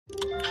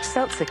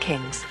Seltzer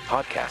Kings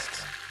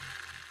podcasts.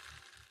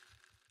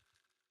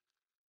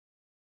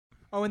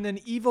 Oh, and then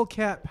Evil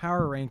Cat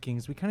Power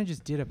Rankings. We kind of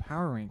just did a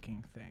power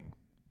ranking thing.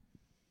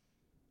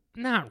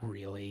 Not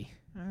really.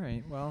 All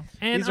right, well.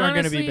 And These aren't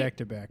going to honestly, be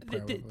back-to-back,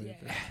 probably.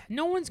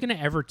 No one's going to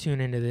ever tune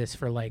into this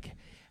for, like,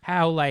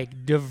 how,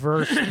 like,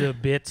 diverse the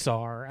bits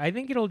are. I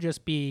think it'll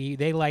just be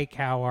they like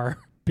how our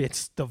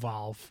bits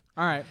devolve.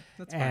 All right,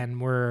 that's fine. And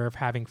we're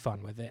having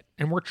fun with it.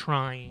 And we're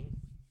trying.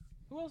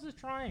 Who else is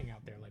trying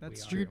out there like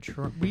That's we are?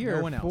 true. We No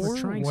are one else. four We're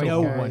trying white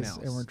so guys, hard. No one else.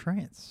 and we're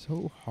trying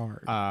so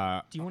hard.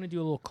 Do you want to do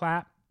a little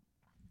clap?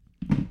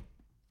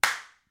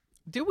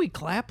 Did we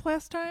clap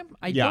last time?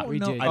 I Yeah, don't we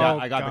know. did. I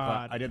got the God.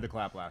 clap. I did the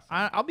clap last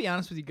time. I'll be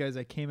honest with you guys.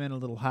 I came in a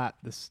little hot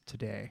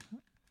today.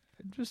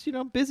 Just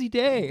busy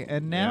day,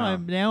 and now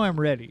Yeah. I'm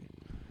ready.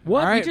 What?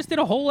 All We right. just did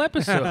a whole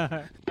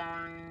episode.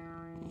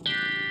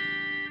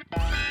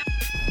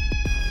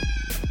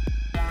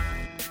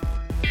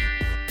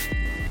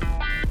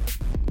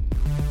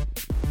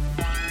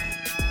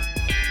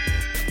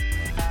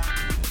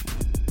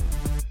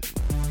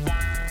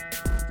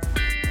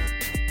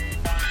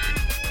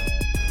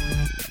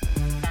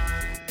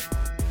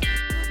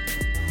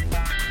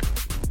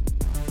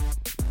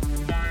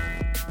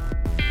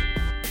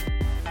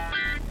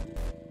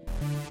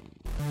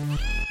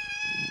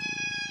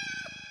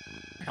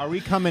 Are we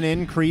coming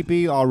in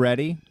creepy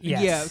already?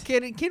 Yes. Yeah.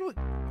 Can we?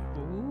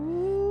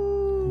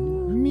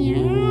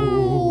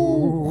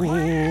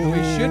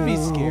 We should be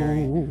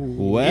scary.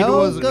 Well, It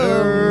was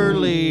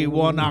early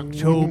one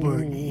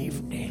October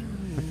evening.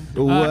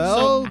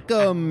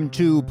 Welcome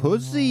to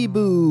Pussy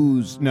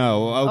Booze.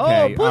 No,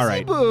 okay, Pussy all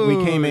right.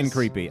 We came in Booze.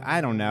 creepy. I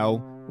don't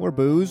know. We're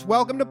booze.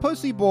 Welcome to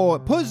Pussy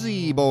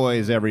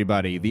Boys,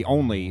 everybody. The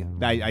only.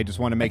 I just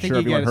want to make think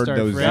sure you everyone gotta heard start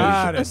those. fresh. names.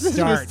 Gotta This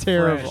start is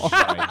terrible.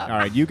 fresh. All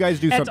right, you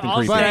guys do That's something all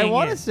creepy. But I Saying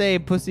want to it. say,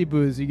 Pussy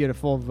Booze, you get a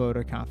full vote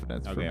of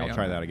confidence. from Okay, me I'll on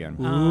try that again.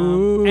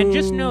 And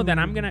just know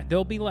that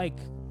there'll be like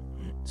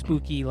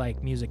spooky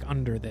like music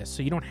under this,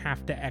 so you don't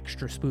have to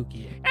extra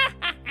spooky it.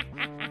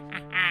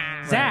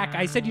 Zach,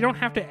 I said you don't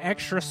have to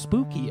extra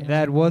spooky it.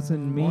 That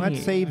wasn't me. Well, that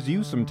saves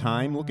you some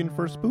time looking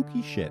for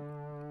spooky shit.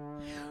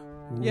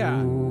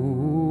 Yeah.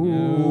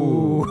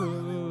 Ooh,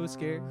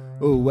 scared.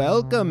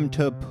 Welcome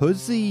to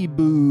Pussy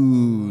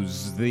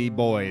Booze, the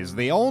boys,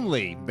 the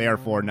only,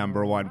 therefore,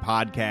 #1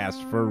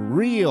 podcast for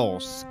real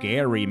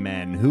scary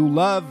men who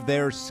love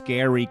their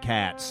scary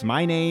cats.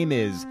 My name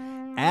is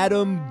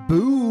Adam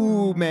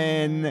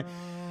Booman,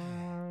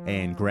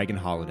 and Greg and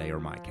Holiday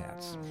are my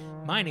cats.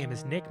 My name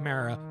is Nick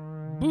Mara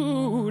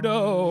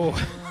Budo.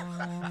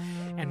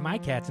 And my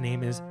cat's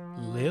name is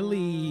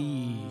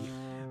Lily.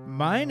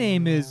 My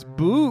name is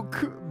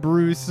Book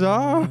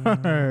Broussard,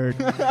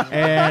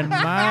 and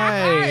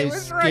my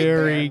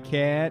scary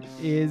cat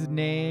is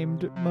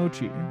named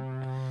Mochi.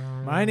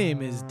 My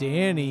name is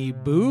Danny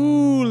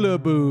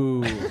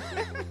Boolaboo.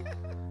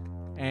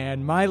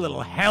 And my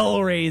little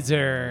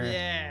Hellraiser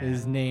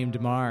is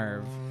named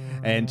Marv.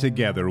 And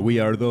together we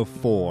are the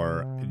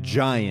 4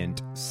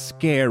 giant,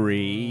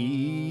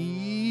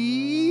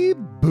 scary,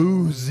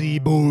 boozy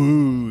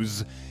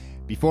boos.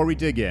 Before we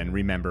dig in,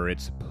 remember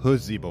it's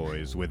Pussy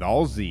Boys with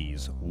all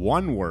Z's,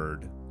 one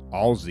word,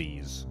 all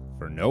Z's,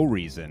 for no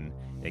reason,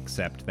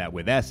 except that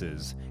with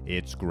S's,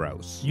 it's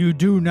gross. You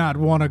do not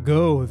want to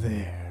go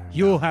there.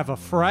 You'll have a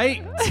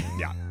fright.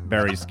 Yeah,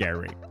 very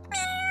scary.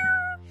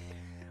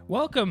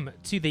 Welcome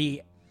to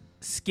the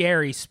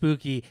scary,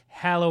 spooky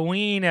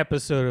Halloween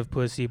episode of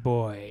Pussy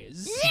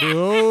Boys.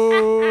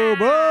 Boo,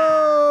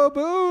 boo,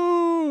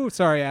 boo.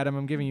 Sorry, Adam.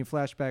 I'm giving you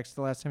flashbacks to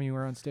the last time you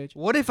were on stage.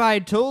 What if I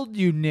told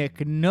you,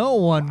 Nick, no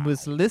one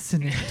was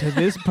listening to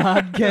this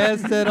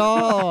podcast at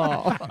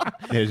all?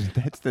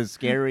 That's the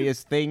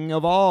scariest thing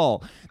of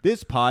all.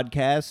 This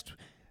podcast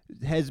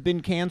has been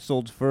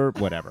canceled for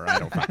whatever. I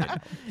don't fucking know.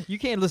 You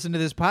can't listen to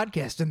this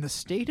podcast in the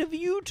state of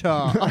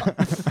Utah.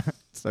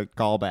 It's a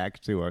callback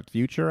to a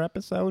future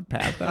episode,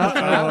 past episode.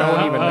 I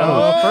don't even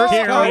know. First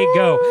Here we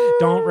go.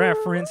 Don't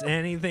reference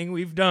anything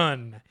we've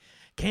done.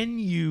 Can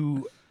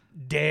you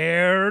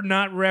dare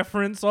not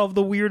reference all of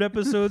the weird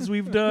episodes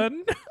we've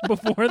done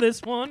before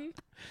this one?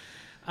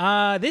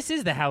 This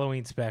is the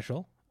Halloween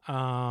special.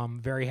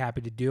 Very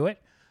happy to do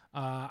it.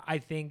 I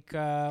think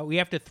we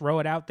have to throw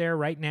it out there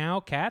right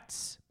now.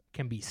 Cats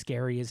can be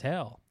scary as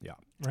hell. Yeah.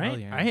 Right?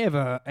 yeah.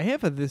 I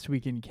have a This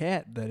Week in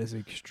Cat that is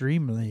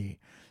extremely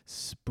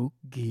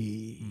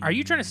spooky. Are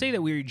you trying to say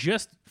that we were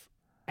just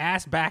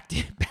asshole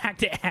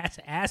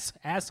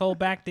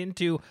backed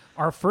into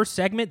our first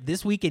segment,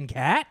 This Week in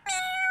Cat?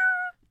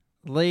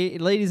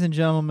 Ladies and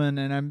gentlemen,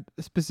 and I'm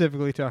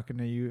specifically talking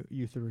to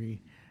you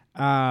three.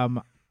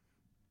 My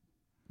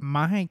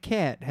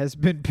cat has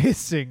been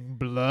pissing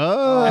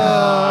blood.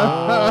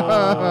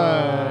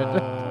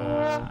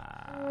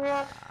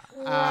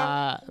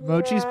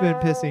 Mochi's been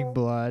pissing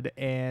blood,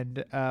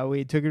 and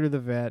we took her to the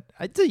vet.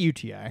 It's a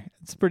UTI.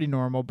 It's pretty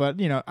normal, but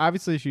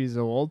obviously she's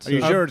old. Are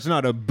you sure it's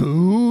not a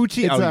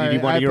booty? It's Oh, all you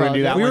right, want I to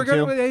do that apologize. We one were going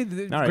too?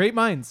 with All right. great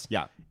minds.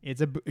 Yeah. It's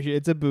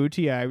a boo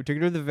TI. We took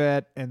her to the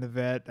vet, and the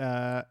vet,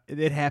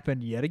 it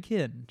happened yet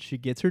again. She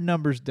gets her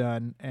numbers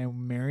done,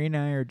 and Mary and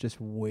I are just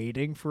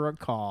waiting for a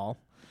call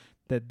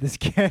that this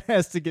cat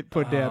has to get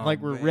put down. Oh,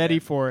 Like, we're man. ready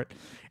for it.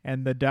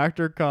 And the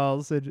doctor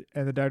calls, and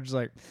the doctor's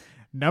like,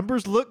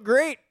 numbers look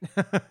great.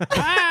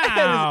 I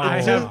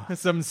Wow. have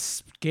some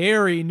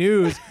scary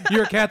news.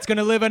 Your cat's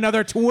gonna live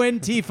another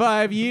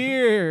 25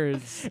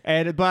 years.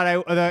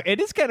 But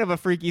it is kind of a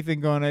freaky thing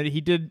going on.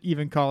 He did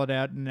even call it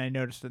out, and I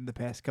noticed in the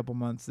past couple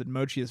months that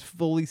Mochi has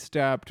fully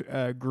stopped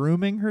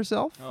grooming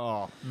herself.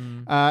 Oh,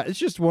 It's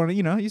just one,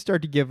 you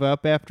start to give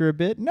up after a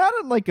bit. Not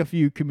unlike a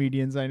few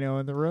comedians I know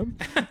in the room.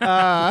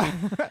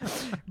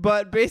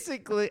 But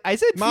basically, I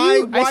said My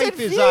few. I wife said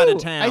is few. out of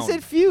town. I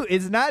said few.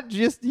 It's not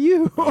just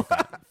you.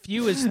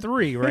 Few is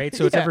 3, right?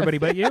 So it's Yeah. everybody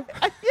but you.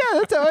 Yeah,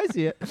 that's how I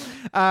see it.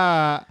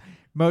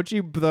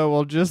 Mochi, though,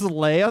 will just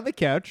lay on the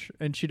couch,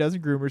 and she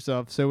doesn't groom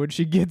herself. So when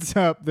she gets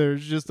up,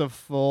 there's just a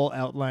full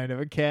outline of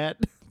a cat.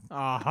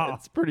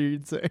 It's pretty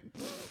insane.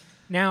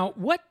 Now,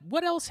 what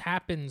else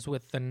happens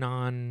with the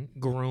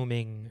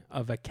non-grooming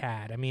of a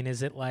cat? I mean,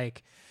 is it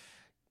like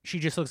she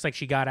just looks like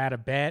she got out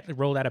of bed,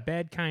 rolled out of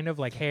bed, kind of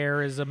like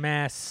hair is a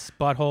mess,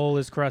 butthole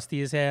is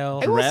crusty as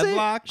hell? I will say,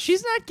 Dreadlocks?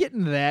 she's not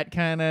getting that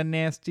kind of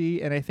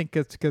nasty, and I think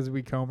it's because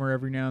we comb her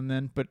every now and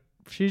then, but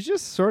she's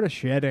just sort of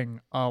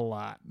shedding a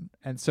lot.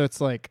 And so it's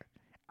like,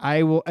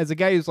 I will, as a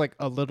guy who's like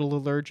a little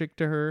allergic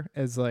to her,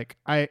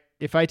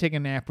 if I take a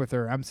nap with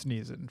her, I'm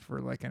sneezing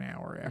for like an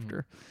hour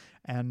after.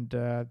 And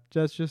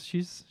that's just,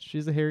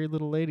 she's a hairy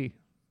little lady.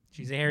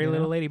 She's a hairy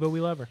little lady, but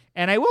we love her.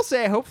 And I will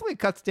say, hopefully it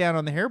cuts down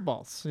on the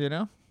hairballs,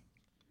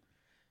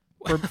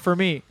 For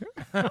me.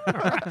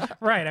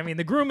 Right. I mean,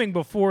 the grooming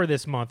before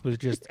this month was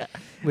just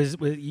was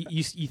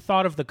you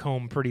thought of the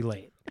comb pretty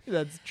late.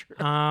 That's true.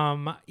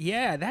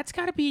 Yeah, it's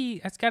gotta be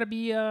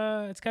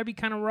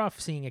kind of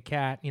rough seeing a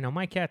cat.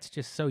 My cat's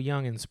just so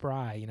young and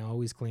spry,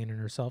 always cleaning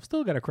herself.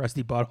 Still got a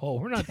crusty butthole.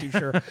 We're not too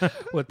sure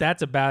what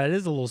that's about. It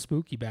is a little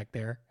spooky back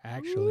there,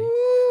 actually.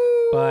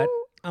 But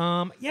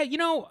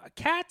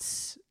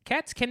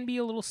cats can be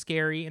a little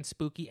scary and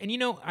spooky. And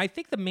I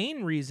think the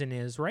main reason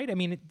is, right? I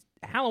mean,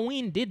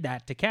 Halloween did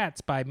that to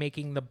cats by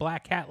making the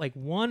black cat like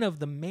one of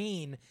the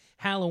main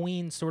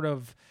Halloween sort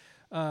of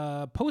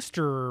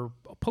poster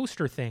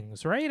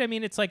things, right? I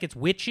mean, it's like it's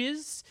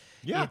witches,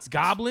 it's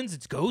goblins,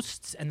 it's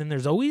ghosts, and then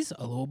there's always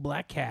a little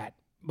black cat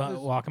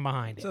walking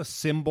behind it's it. a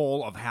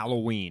symbol of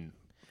Halloween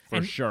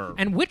for sure.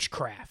 And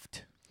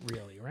witchcraft,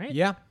 really, right?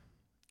 Yeah,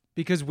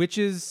 because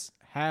witches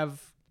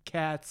have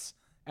cats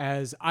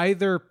as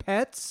either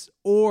pets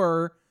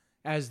or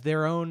as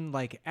their own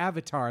like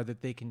avatar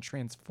that they can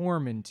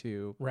transform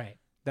into. Right.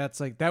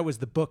 That was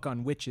the book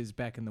on witches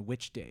back in the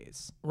witch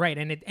days. Right,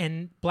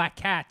 and black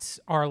cats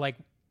are like,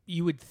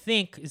 you would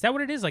think, is that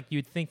what it is? Like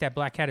you'd think that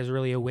black cat is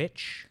really a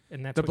witch,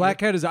 and that's The what black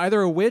cat is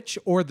either a witch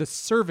or the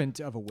servant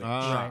of a witch.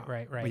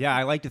 Right. But yeah,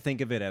 I like to think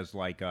of it as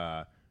like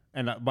by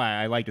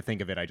I like to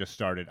think of it, I just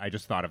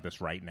thought of this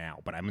right now,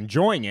 but I'm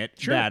enjoying it.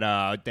 Sure.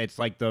 That it's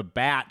like the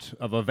bat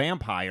of a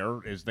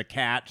vampire is the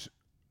cat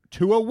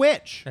to a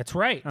witch. That's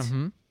right.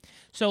 Mm-hmm.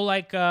 So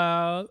like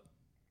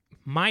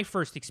my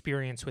first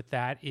experience with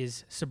that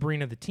is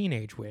Sabrina the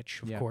Teenage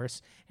Witch, of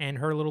course, and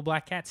her little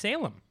black cat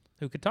Salem,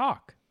 who could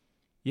talk,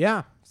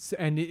 Yeah,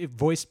 and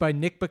voiced by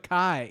Nick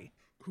Bakay.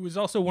 who is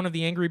also one of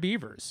the Angry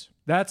Beavers.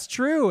 That's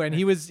true, and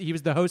he was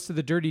the host of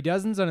the Dirty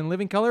Dozens on In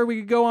Living Color. We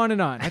could go on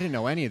and on. I didn't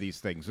know any of these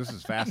things. This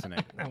is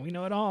fascinating. We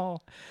know it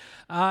all.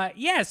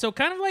 So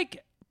kind of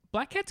like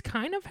black cats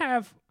kind of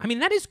have, I mean,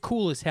 that is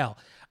cool as hell.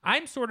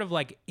 I'm sort of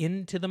like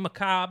into the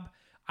macabre.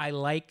 I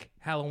like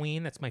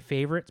Halloween. That's my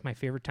favorite. It's my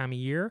favorite time of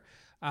year.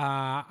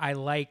 I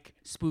like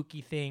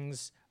spooky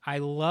things. I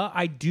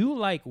do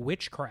like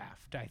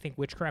witchcraft. I think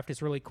witchcraft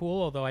is really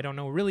cool, although I don't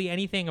know really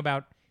anything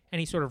about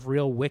any sort of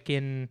real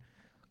Wiccan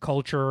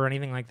culture or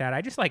anything like that.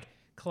 I just like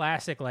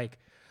classic, like,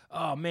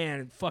 oh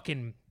man,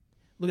 fucking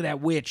look at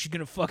that witch. She's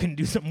gonna fucking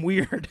do something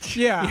weird.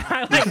 Yeah.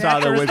 I You like saw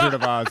that the sort of Wizard stuff.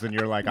 of Oz, and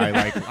you're like,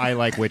 I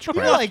like witchcraft.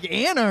 You like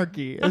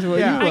anarchy. Is what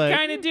Yeah. you I like.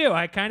 kind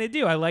of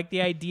do. I like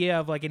the idea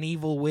of like an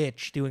evil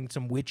witch doing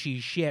some witchy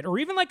shit, or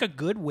even like a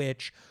good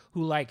witch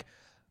who like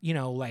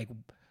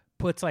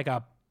puts like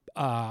a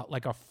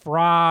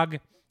frog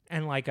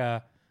and like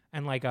a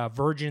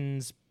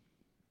virgin's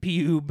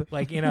pube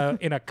like in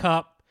a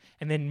cup,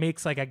 and then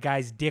makes like a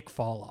guy's dick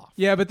fall off.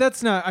 Yeah, but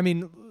that's not. I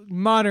mean,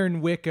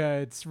 modern Wicca.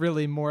 It's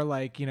really more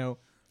like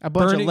A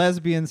bunch burning- of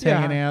lesbians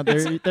Yeah. hanging out.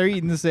 They're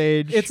eating the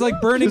sage. it's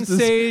like burning Just as-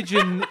 sage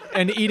and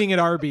eating at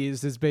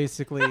Arby's is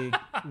basically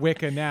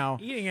Wicca now.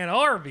 Eating at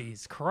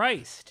Arby's,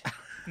 Christ.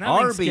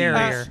 Nothing Arby's.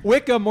 scarier.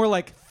 Wicca more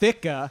like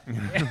Thicca,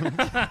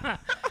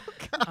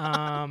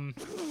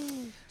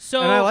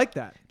 So and I like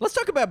that. Let's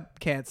talk about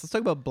cats. Let's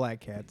talk about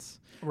black cats.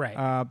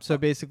 right. So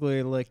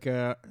basically, like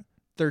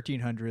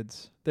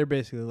 1300s, they're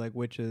basically like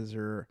witches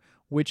are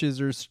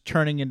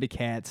turning into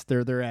cats.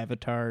 They're their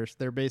avatars.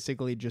 They're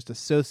basically just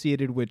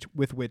associated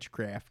with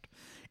witchcraft,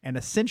 and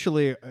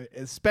essentially,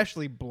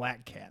 especially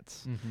black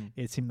cats.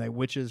 It seemed like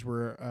witches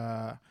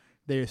were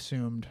they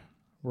assumed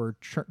were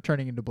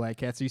turning into black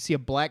cats. So you see a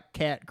black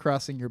cat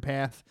crossing your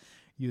path,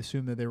 you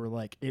assume that they were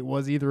like, it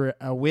was either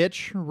a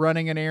witch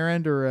running an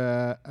errand or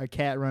a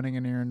cat running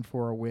an errand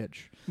for a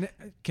witch.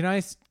 Can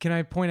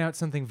I point out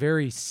something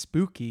very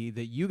spooky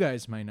that you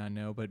guys might not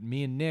know, but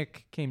me and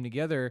Nick came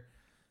together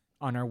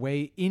on our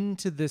way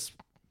into this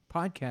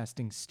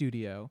podcasting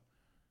studio.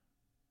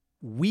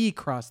 We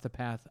crossed the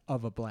path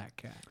of a black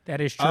cat. That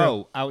is true.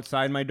 Oh,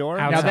 outside my door?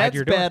 Outside Now that's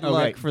your door? bad Okay.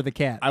 luck for the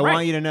cat. I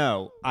want you to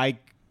know,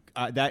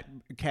 that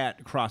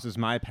cat crosses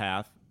my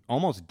path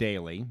almost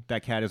daily.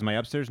 That cat is my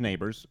upstairs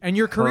neighbor's. And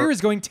your career is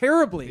going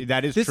terribly.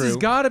 That is This has true.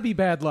 got to be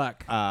bad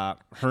luck.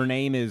 Her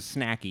name is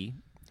Snacky,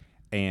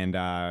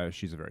 and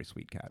she's a very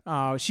sweet cat.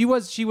 Oh, she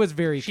was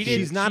very She cute. did-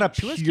 She's not a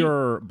she was cute.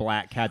 pure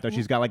black cat, though.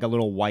 She's got like a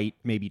little white,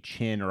 maybe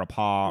chin or a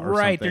paw or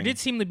Right. something. There did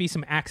seem to be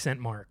some accent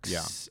marks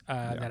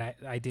Yeah. that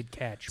I did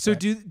catch. So but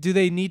do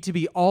they need to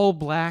be all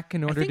black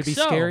in I order think to be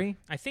so. scary?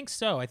 I think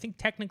so. I think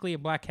technically a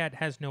black cat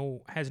has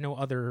no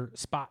other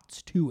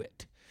spots to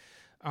it.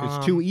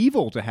 It's too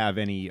evil to have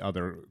any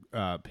other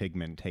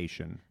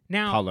pigmentation,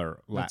 Now- color.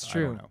 That's I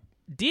true. don't know.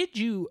 Did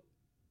you,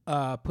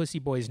 Pussy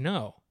Boys,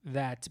 know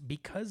that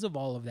because of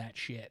all of that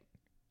shit,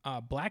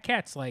 black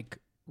cats like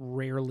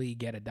rarely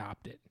get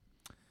adopted?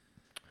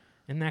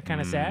 Isn't that kind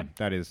of sad?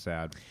 That is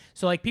sad.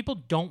 So like people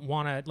don't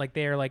want to like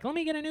they're like, let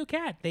me get a new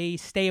cat. They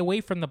stay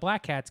away from the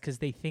black cats because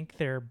they think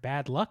they're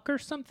bad luck or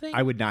something.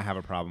 I would not have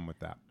a problem with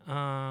that.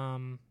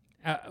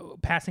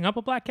 Passing up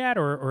a black cat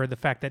or the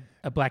fact that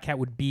a black cat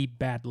would be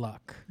bad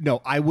luck.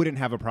 No, I wouldn't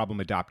have a problem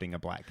adopting a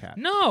black cat.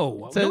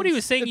 No, So nobody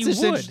was saying it's you just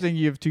would. interesting.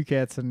 You have two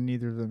cats and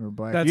neither of them are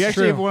black. That's you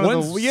actually true. have one of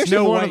One's the. You actually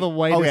have Snow one of the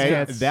White. whitest Okay,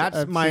 cats. that's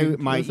I've my seen.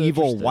 my That's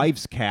evil interesting.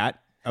 wife's cat.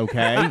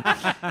 Okay,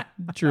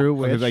 True,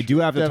 witch. because I do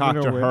have to talk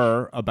Definite to witch.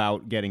 her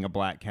about getting a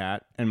black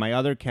cat, and my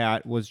other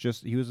cat was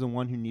he was the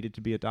one who needed to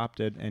be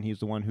adopted, and he's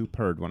the one who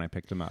purred when I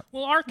picked him up.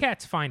 Well, our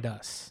cats find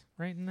us,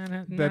 right?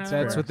 That's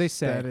fair. what they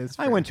say. That is.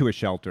 I fair. went to a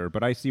shelter,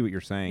 but I see what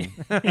you're saying.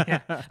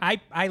 Yeah.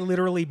 I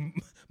literally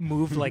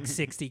moved like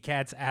 60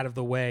 cats out of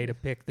the way to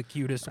pick the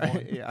cutest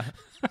one. Yeah.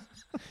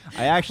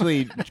 I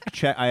actually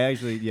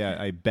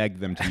I begged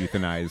them to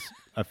euthanize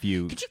a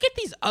few. Could you get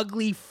these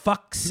ugly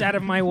fucks out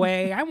of my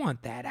way? I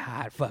want that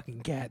hot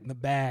fucking cat in the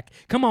back.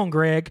 Come on,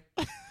 Greg.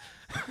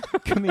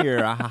 Come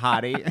here,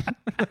 hottie.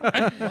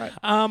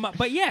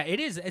 But yeah, it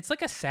is. It's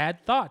like a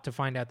sad thought to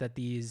find out that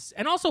these,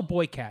 and also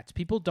boy cats.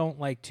 People don't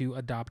like to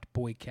adopt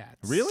boy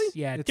cats. Really?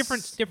 Yeah, It's-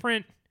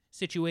 different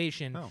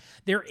situation. Oh.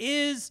 There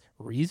is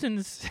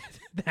reasons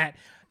that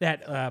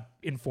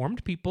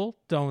informed people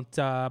don't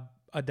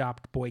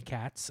adopt boy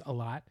cats a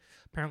lot.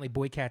 Apparently,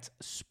 boy cats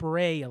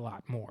spray a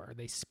lot more.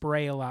 They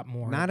spray a lot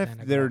more. Not if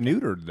than a they're girl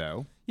cat. neutered,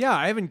 though. Yeah,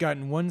 I haven't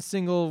gotten one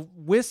single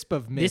wisp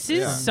of mist. This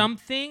is from-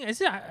 something.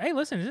 Hey,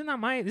 listen, this is not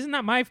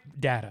my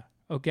data.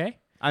 Okay.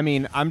 I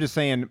mean, I'm just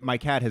saying my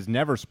cat has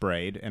never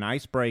sprayed, and I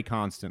spray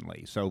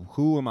constantly. So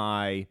who am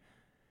I?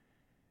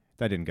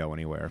 That didn't go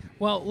anywhere.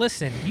 Well,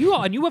 listen, you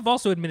have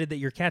also admitted that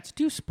your cats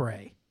do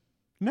spray.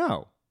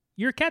 No.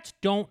 Your cats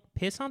don't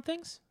piss on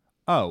things?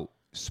 Oh,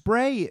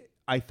 spray,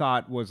 I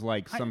thought was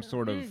like some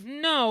sort of.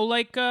 No,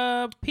 like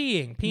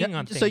peeing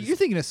on things. So you're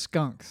thinking of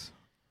skunks?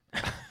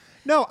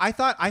 No, I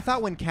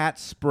thought when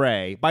cats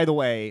spray. By the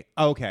way,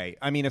 okay,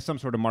 I mean it's some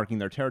sort of marking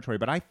their territory,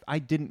 but I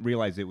didn't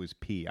realize it was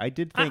pee. I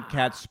did think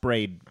cats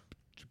sprayed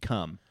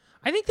cum.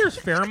 I think there's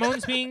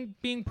pheromones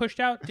being pushed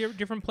out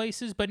different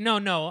places, but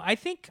no.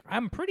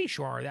 I'm pretty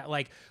sure that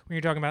like when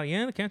you're talking about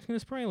the cat's gonna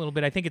spray a little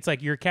bit, I think it's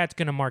like your cat's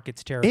gonna mark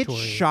its territory. It's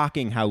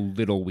shocking how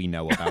little we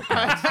know about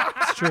cats.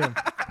 It's true.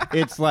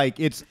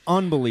 It's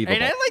unbelievable.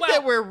 And I like Well-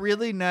 that we're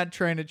really not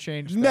trying to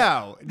change. That.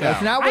 No,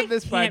 That's not I what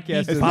this can't be podcast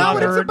is. It's not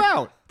what it's bothered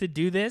about. to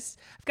do this.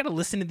 I've got to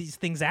listen to these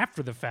things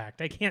after the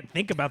fact. I can't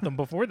think about them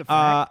before the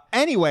fact.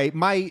 Anyway,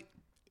 my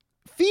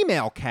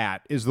female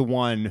cat is the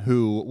one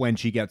who, when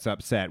she gets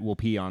upset, will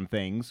pee on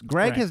things.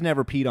 Greg Right. has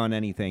never peed on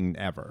anything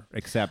ever,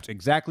 except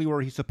exactly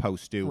where he's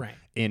supposed to, Right.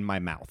 in my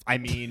mouth. I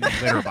mean,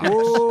 litter box.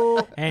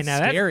 Oh, Hey, now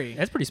scary.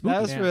 that's pretty spooky.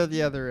 That was for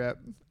the other ep.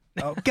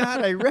 Oh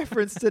God, I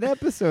referenced an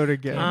episode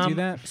again. do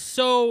that.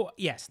 So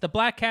yes, the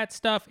black cat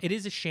stuff. It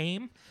is a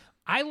shame.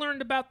 I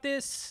learned about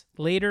this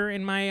later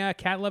in my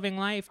cat-loving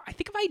life. I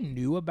think if I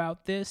knew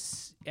about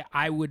this,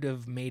 I would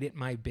have made it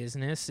my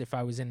business. If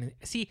I was in,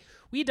 see,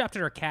 we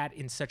adopted our cat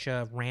in such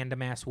a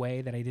random-ass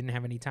way that I didn't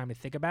have any time to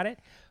think about it.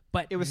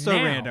 But It was so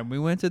now- random. We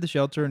went to the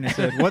shelter and he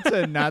said, "What's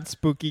a not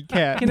spooky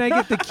cat?" Can I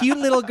get the cute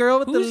little girl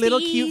with the Who's little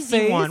the cute easy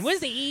face? one? Where's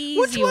the easy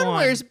Which one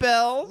wears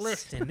bells?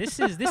 Listen,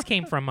 this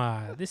came from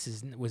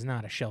was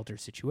not a shelter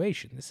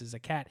situation. This is a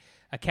cat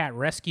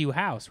rescue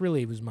house.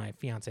 Really, it was my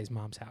fiance's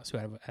mom's house who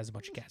has a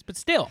bunch of cats. But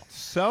still,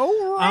 So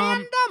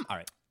random. All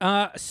right.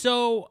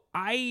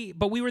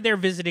 but we were there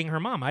visiting her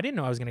mom. I didn't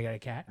know I was gonna get a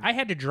cat. I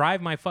had to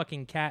drive my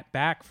fucking cat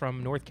back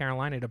from North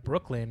Carolina to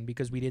Brooklyn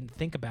because we didn't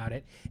think about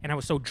it, and I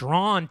was so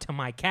drawn to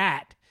my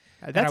cat.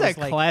 that That's I a was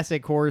like,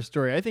 classic horror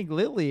story. I think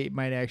Lily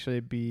might actually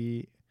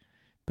be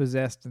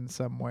possessed in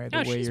some way.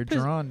 The No, way she's you're pos-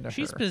 drawn to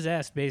She's her.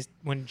 possessed based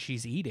when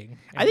she's eating.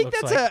 I It think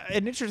looks that's like.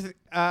 an interesting.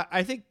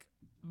 I think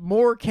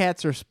more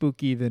cats are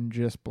spooky than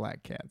just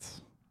black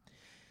cats.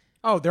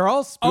 Oh, they're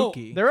all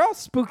spooky. They're all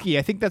spooky.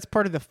 I think that's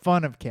part of the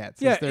fun of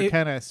cats. Yeah, Is they're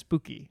kind of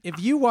spooky. If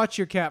you watch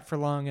your cat for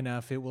long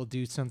enough, it will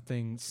do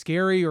something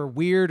scary or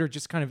weird or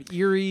just kind of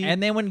eerie.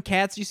 And then when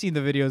cats, you see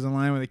the videos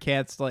online where the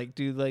cats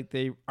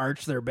they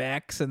arch their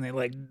backs and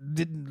they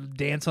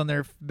dance on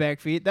their back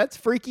feet. That's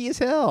freaky as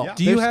hell. Yeah.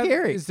 do you They're have?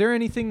 scary. Is there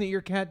anything that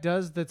your cat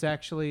does that's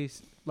actually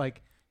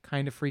like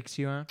kind of freaks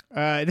you out?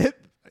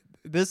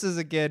 This is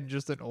again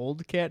just an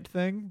old cat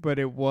thing, but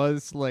it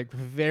was like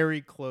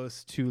very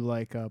close to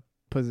like a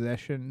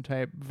possession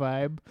type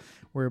vibe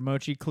where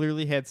Mochi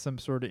clearly had some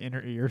sort of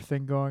inner ear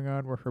thing going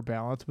on where her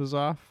balance was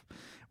off,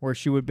 where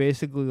she would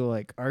basically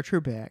like arch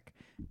her back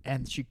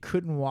and she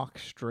couldn't walk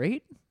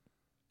straight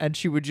and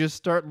she would just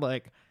start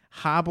like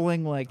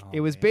hobbling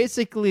it was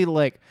basically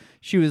like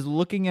she was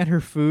looking at her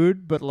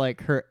food but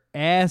like her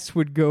ass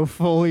would go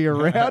fully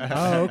around.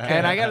 Oh, okay.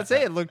 And I gotta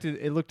say it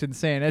looked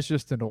insane. That's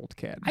just an old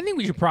cat. I think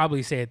we should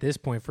probably say at this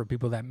point for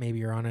people that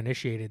maybe are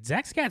uninitiated,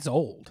 Zach's cat's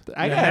old.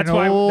 I got that's an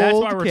why old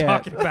we're cat.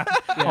 talking about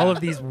all of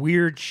these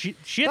weird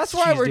shits. That's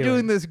why she's we're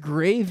doing this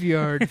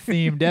graveyard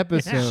themed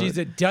episode. She's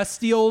a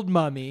dusty old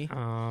mummy.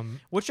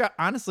 Which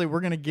honestly,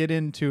 we're gonna get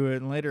into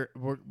it later.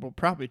 We'll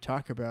probably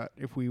talk about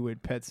if we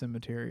would pet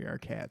cemetery our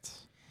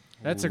cats.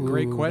 That's a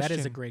great Ooh, question. That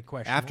is a great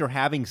question. After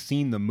having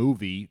seen the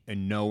movie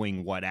and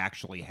knowing what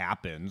actually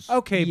happens.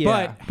 Okay,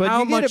 Yeah, but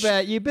how you much?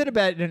 get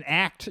about an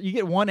act. You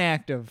get one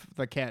act of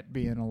the cat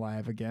being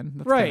alive again.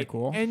 That's Right, kinda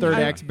cool. and Third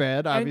I- act's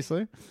bad,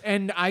 obviously.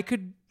 And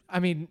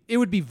it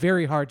would be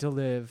very hard to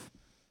live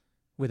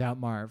without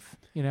Marv.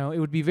 You know, it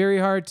would be very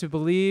hard to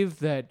believe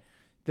that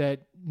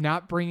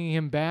not bringing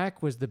him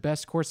back was the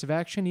best course of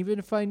action, even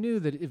if I knew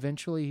that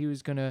eventually he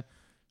was gonna,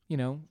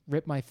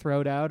 rip my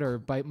throat out or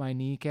bite my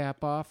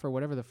kneecap off or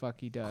whatever the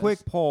fuck he does.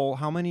 Quick poll: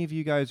 how many of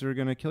you guys are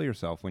gonna kill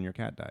yourself when your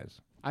cat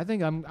dies? I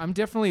think I'm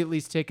definitely at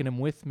least taking him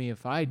with me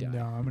if I die.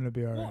 No, I'm gonna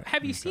be all Well, right.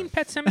 have you seen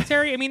Pet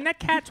Cemetery? I mean, that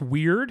cat's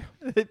weird.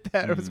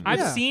 That was I've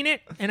Yeah. seen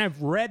it and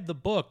I've read the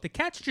book. The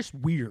cat's just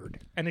weird,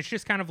 and it's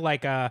just kind of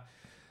like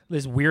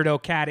this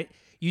weirdo cat.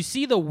 You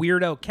see the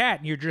weirdo cat,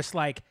 and you're just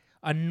like,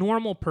 a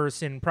normal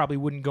person probably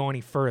wouldn't go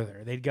any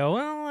further. They'd go,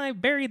 "Well, I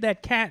buried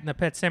that cat in the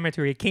pet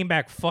cemetery. It came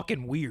back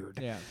fucking weird.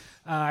 Yeah.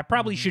 I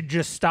probably should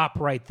just stop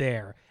right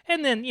there."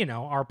 And then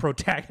our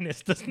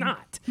protagonist does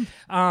not.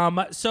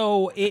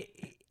 So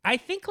I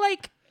think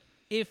like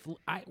if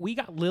we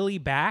got Lily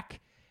back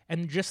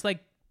and just like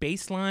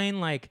baseline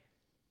like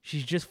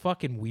she's just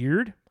fucking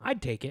weird,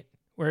 I'd take it.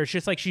 Where it's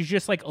just like she's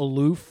just like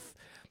aloof,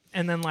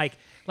 and then like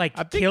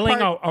killing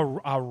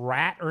a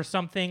rat or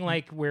something,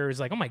 like where it's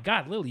like, oh my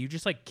god, Lily, you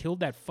just like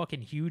killed that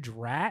fucking huge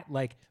rat.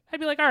 Like I'd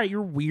be like, all right,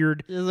 you're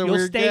weird. You're a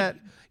weird cat.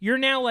 You're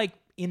now like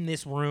in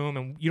this room,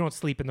 and you don't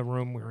sleep in the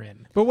room we're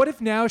in. But what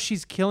if now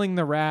she's killing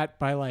the rat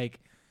by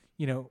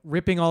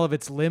ripping all of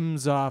its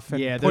limbs off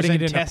and putting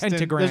it in a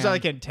pentagram? There's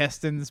like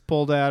intestines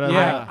pulled out of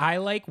Yeah. it. I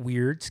like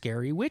weird,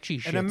 scary, witchy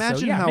shit. And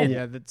imagine so, how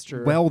Yeah, that's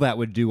true. well that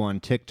would do on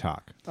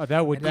TikTok. Oh,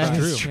 that would be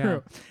That's true.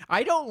 true.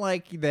 I don't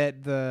like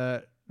that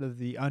the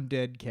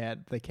undead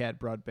cat the cat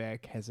brought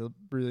back has a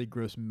really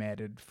gross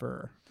matted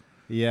fur.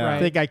 Yeah. I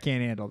think I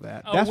can't handle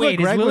that. Oh, That's wait,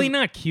 what Greg is Lily was,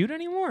 not cute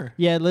anymore?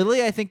 Yeah,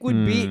 Lily, I think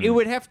would be. It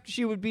would have.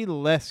 She would be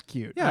less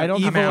cute. Yeah, I don't.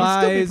 evil I mean,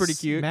 eyes, still be pretty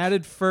cute.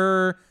 matted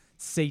fur,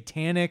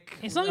 satanic.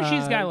 As long as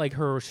she's got like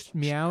her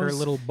meows. her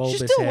little bulbous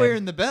She's still head.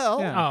 wearing the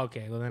bell. Yeah. Oh,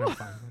 okay. Well, then I'm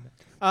fine with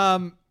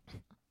it.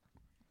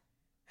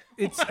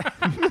 It's.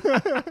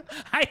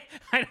 I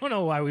don't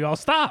know why we all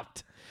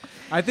stopped.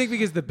 I think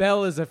because the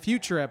bell is a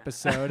future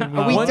episode, and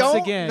we, We once don't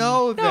again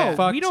know that.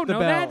 fucked we don't the know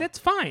bell. that. That's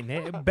fine.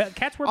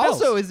 Cats wear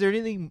bells. Also, is there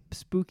anything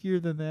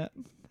spookier than that?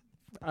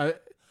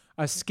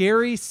 A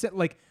scary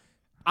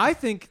I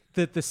think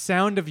that the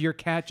sound of your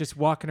cat just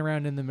walking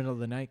around in the middle of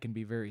the night can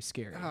be very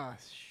scary.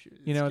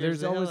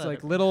 There's always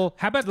like little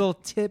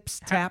tips,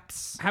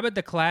 taps. How about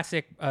the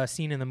classic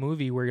scene in the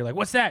movie where you're like,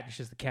 "What's that?" It's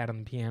just the cat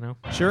on the piano.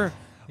 Sure.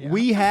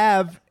 We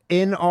have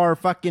in our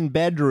fucking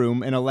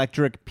bedroom an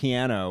electric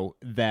piano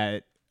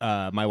that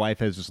my wife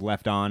has just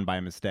left on by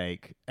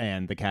mistake,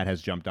 and the cat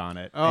has jumped on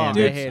it. Oh, and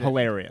I it's hate it.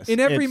 hilarious. In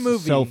every It's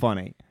movie- so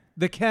funny.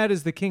 The cat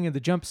is the king of the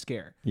jump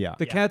scare. Yeah.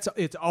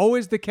 It's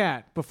always the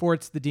cat before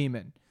it's the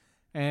demon.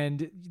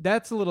 And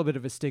that's a little bit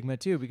of a stigma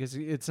too, because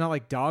it's not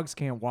like dogs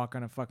can't walk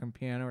on a fucking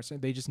piano or something.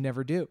 They just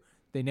never do.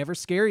 They never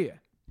scare you.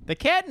 The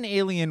cat in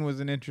Alien was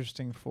an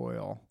interesting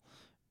foil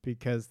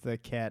because the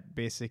cat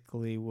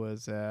basically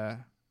was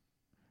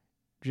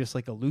just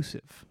like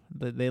elusive.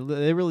 They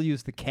really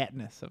used the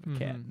catness of a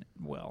cat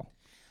well.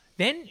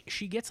 Then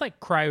she gets like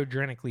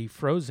cryogenically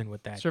frozen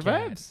with that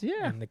Survives, cat,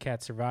 yeah. and the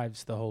cat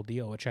survives the whole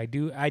deal, which I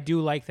do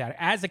like that.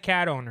 As a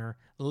cat owner,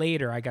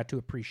 later I got to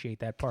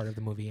appreciate that part of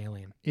the movie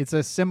Alien. It's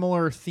a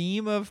similar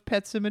theme of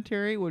Pet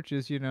Cemetery, which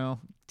is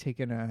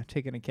taking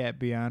a cat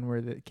beyond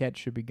where the cat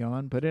should be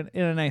going, but in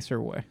a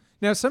nicer way.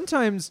 Now,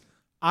 sometimes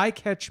I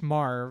catch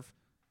Marv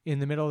in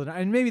the middle of the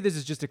night, and maybe this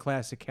is just a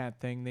classic cat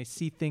thing. They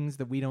see things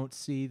that we don't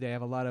see. They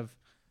have a lot of,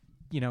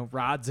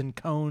 rods and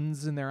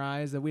cones in their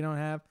eyes that we don't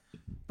have.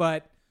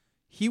 But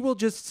he will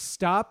just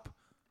stop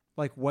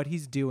like what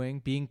he's doing,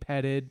 being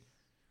petted,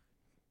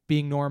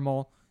 being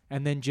normal,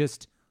 and then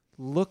just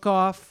look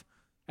off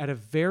at a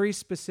very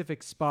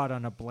specific spot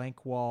on a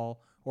blank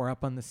wall or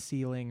up on the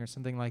ceiling or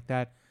something like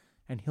that,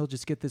 and he'll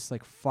just get this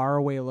like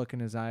faraway look in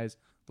his eyes,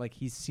 like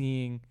he's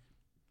seeing,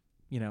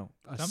 a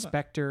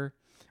specter.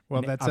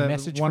 Well, that's a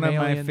message one from of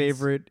my aliens.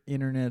 favorite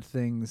internet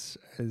things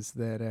is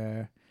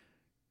that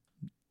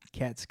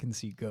cats can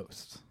see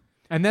ghosts.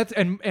 And that's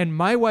and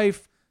my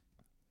wife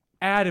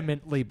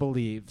adamantly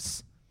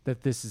believes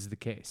that this is the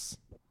case.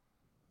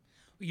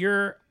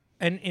 You're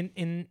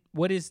and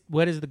what is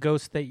the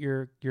ghost that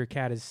your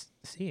cat is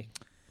seeing?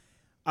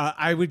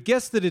 I would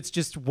guess that it's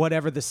just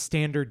whatever the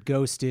standard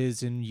ghost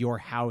is in your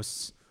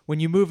house. When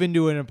you move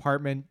into an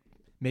apartment,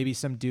 maybe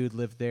some dude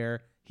lived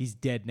there. He's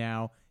dead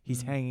now.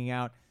 He's hanging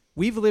out.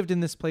 We've lived in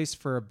this place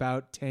for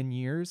about 10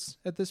 years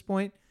at this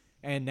point,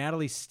 and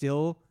Natalie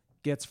still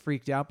gets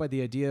freaked out by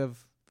the idea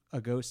of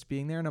a ghost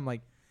being there. And I'm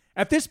like,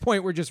 at this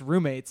point, we're just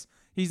roommates.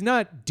 He's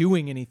not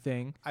doing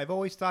anything. I've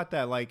always thought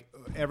that, like,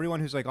 everyone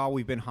who's like, oh,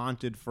 we've been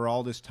haunted for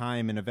all this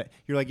time, and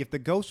you're like, if the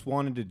ghost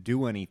wanted to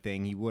do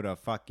anything, he would have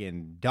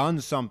fucking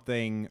done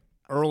something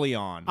early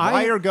on.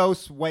 Why are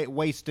ghosts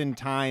wasting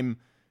time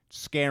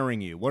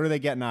scaring you? What are they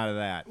getting out of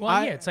that?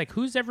 Well, it's like,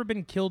 who's ever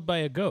been killed by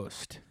a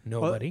ghost?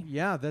 Nobody. Well,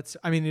 yeah, it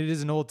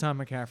is an old Tom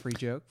McCaffrey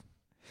joke.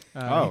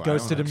 I He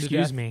ghosted him to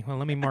Excuse death. me. Well,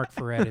 let me mark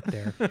for edit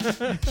there.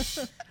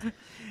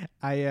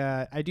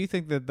 I do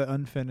think that the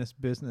unfinished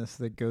business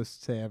that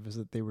ghosts have is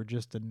that they were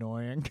just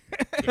annoying.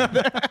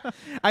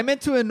 I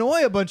meant to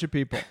annoy a bunch of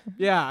people.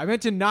 Yeah, I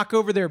meant to knock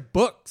over their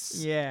books.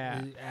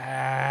 Yeah.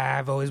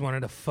 I've always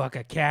wanted to fuck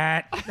a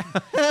cat.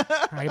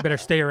 I better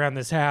stay around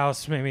this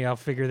house. Maybe I'll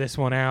figure this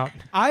one out.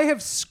 I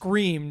have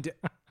screamed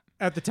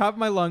at the top of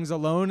my lungs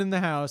alone in the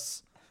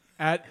house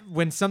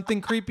when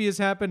something creepy has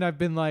happened. I've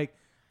been like,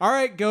 all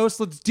right, ghost,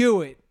 let's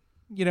do it.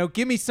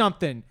 Give me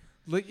something.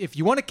 If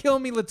you want to kill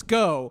me, let's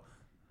go.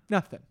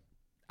 Nothing.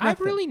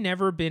 I've really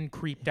never been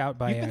creeped out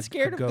by You've been a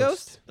scared ghost. of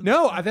ghosts?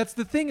 No, that's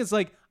the thing is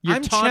like, You're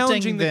I'm taunting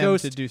challenging the them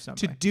ghost to do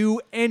something. to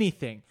do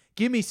anything.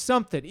 Give me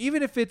something.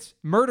 Even if it's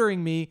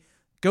murdering me,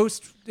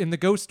 ghost in the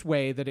ghost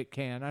way that it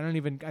can.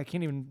 I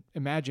can't even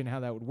imagine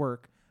how that would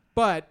work.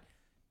 But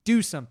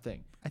do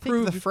something. I think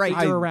Prove the fright.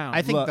 that you're around.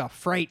 I think the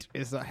fright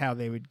is how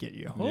they would get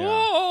you.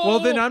 Oh! Well,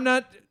 then I'm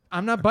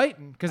not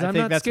biting because I I'm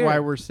think not that's scared. why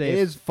we're It safe.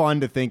 is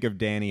fun to think of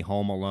Danny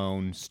home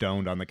alone,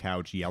 stoned on the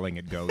couch, yelling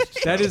at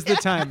ghosts. That is the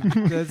time.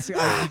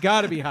 You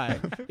got to be high.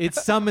 It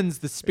summons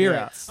the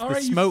spirits, All the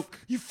right, smoke.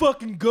 You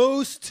fucking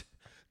ghost.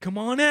 Come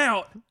on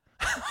out.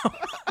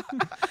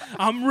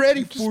 I'm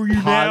ready for you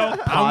now.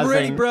 I'm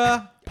ready,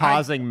 bruh.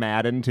 Pausing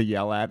Madden to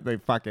yell at the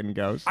fucking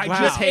ghost. I Wow.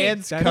 just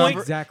hands That's covered,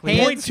 exactly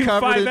hands 0.25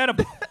 covered in,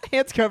 edible.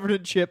 hands covered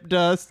in chip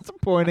dust,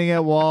 pointing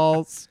at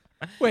walls.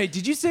 Wait,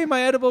 did you say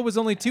my edible was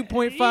only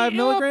 2.5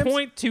 milligrams?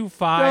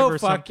 0.25 Go or fuck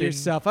something.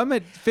 yourself. I'm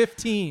at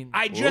 15.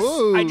 I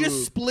Ooh.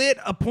 just split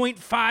a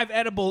 0.5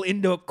 edible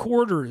into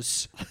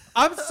quarters.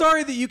 I'm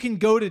sorry that you can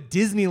go to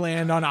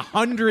Disneyland on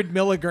 100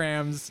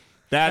 milligrams.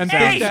 That And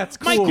sounds think that's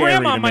my cool.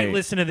 grandma Scary to might me.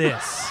 listen to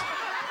this.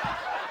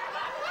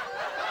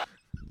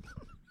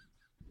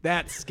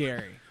 That's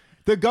scary.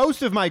 The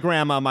ghost of my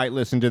grandma might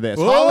listen to this.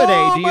 Oh,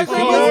 Holiday, do my you see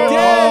grandma's it?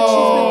 dead. She's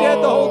been dead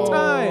the whole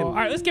time. All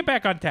right, let's get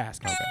back on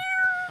task. Okay.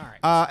 All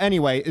right.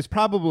 Anyway, it's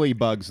probably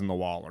bugs in the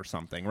wall or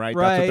something, right?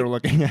 That's Right. what they're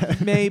looking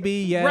at.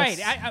 Maybe, yes.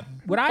 Right.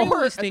 What I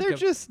always think they're of,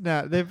 just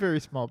not. They have very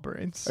small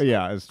brains.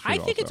 Yeah, it's true. I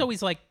think it's also.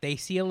 always like they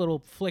see a little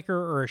flicker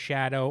or a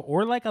shadow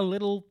or like a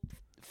little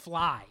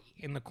fly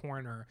in the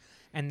corner,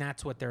 and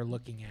that's what they're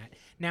looking at.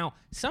 Now,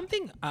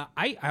 something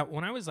I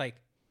when I was like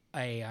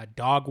a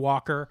dog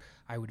walker,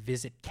 I would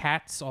visit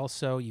cats.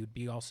 Also, you'd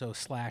be also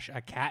 /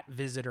 a cat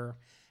visitor,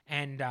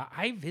 and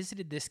I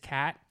visited this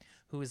cat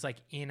who was like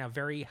in a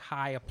very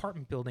high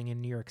apartment building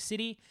in New York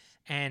City,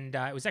 and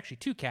it was actually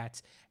 2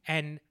 cats,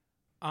 and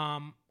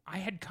I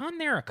had gone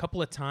there a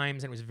couple of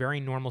times, and it was a very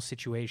normal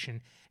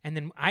situation. And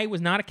then I was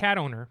not a cat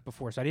owner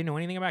before, so I didn't know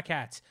anything about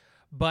cats.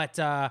 But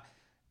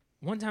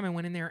one time I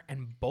went in there,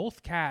 and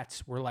both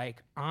cats were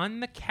like on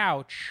the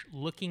couch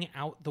looking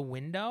out the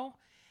window,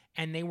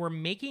 and they were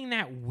making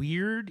that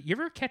weird. You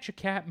ever catch a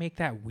cat make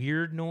that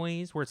weird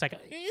noise where it's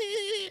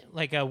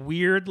like a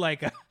weird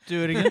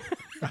Do it again.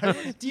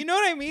 Do you know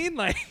what I mean?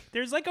 Like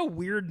there's like a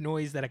weird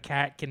noise that a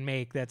cat can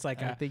make that's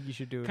like I think you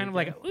should do it. kind of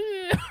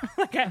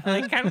again.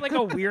 like kind of like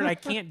a weird. I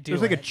can't do.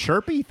 There's like a it.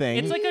 chirpy thing.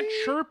 It's like a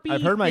chirpy.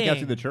 I've heard my cat do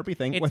thing. the chirpy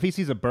thing. It's- Well, if he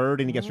sees a bird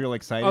and he gets real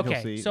excited, he'll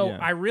Okay, see. so yeah.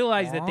 I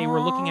realized that they were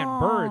looking at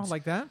birds.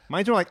 Like that?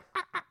 Mine's are like,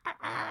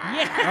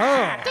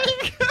 Yeah.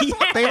 Oh.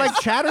 they like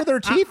chatter their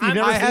teeth. You've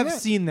never I seen have that?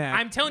 seen that.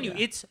 I'm telling you,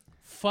 it's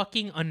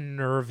fucking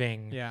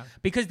unnerving. Yeah.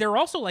 Because they're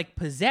also like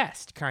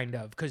possessed, kind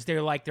of. Because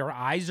they're like, their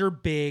eyes are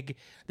big.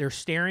 They're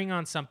staring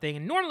on something.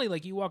 And normally,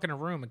 like, you walk in a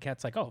room, a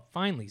cat's like, oh,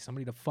 finally,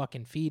 somebody to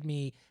fucking feed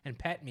me and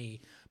pet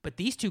me. But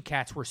these 2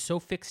 cats were so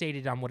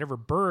fixated on whatever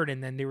bird,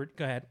 and then they were,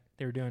 go ahead,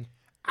 they were doing,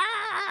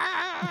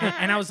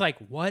 and I was like,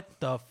 what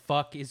the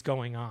fuck is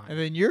going on? And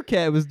then your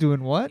cat was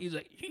doing what? He's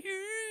like,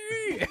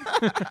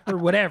 or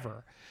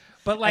whatever.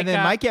 But like, and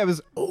then my cat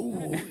was,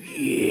 oh,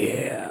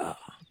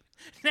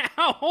 now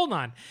hold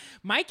on.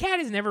 My cat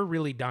has never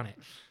really done it.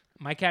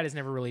 My cat has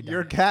never really done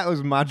Your it. cat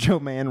was Macho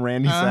Man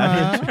Randy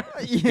Savage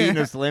eating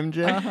a Slim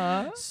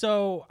Jim.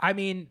 So, I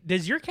mean,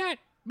 does your cat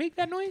make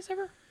that noise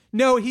ever?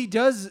 No, he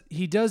does.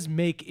 He does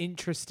make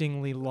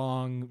interestingly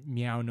long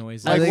meow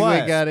noises. I Like think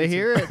what? we gotta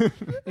hear it.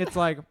 It's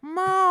like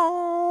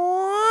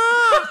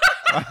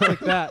like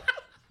that.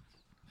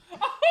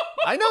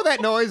 I know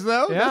that noise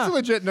though. Yeah. That's a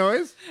legit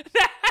noise.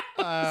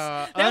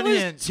 That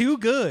Onion. was too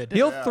good.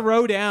 He'll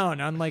throw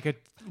down on like a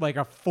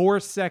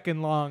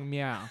 4-second long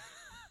meow.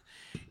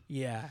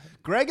 Yeah.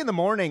 Greg in the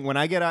morning when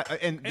I get out,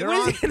 and they're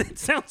What on, is it? It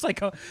sounds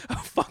like a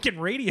fucking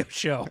radio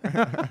show.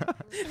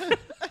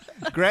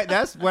 Greg,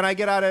 that's when I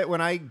get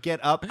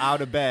up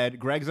out of bed.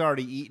 Greg's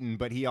already eaten,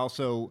 but he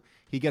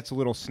gets a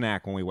little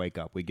snack when we wake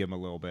up. We give him a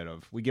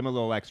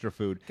little extra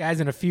food. Guys,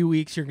 in a few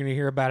weeks, you're going to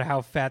hear about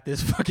how fat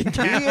this fucking He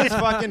cat is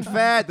fucking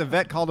fat. The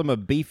vet called him a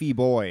beefy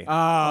boy.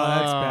 Oh,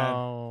 that's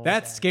Oh. bad.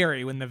 That's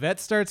scary when the vet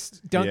starts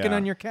dunking Yeah.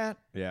 on your cat.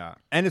 Yeah,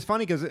 and it's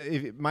funny because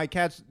my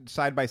cats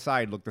side by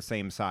side look the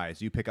same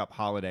size. You pick up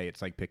Holiday,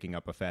 it's like picking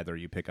up a feather.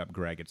 You pick up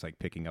Greg, it's like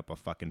picking up a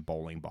fucking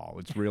bowling ball.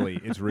 It's really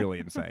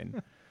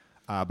insane.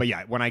 But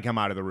yeah, when I come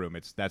out of the room,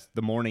 that's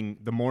the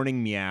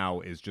morning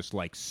meow is just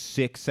like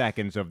 6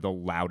 seconds of the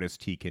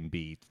loudest he can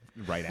be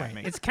right at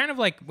me. It's kind of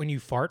like when you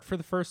fart for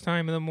the first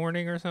time in the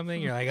morning or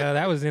something. You're like, oh,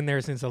 that was in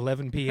there since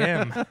 11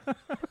 p.m.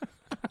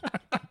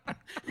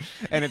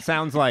 And it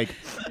sounds like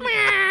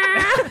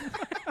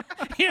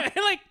Yeah,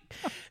 like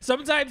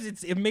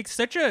sometimes it makes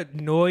such a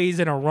noise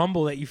and a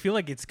rumble that you feel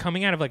like it's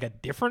coming out of like a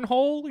different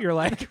hole. You're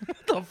like,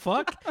 what the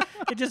fuck?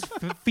 It just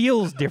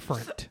feels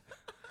different.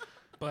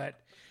 But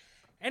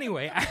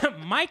anyway,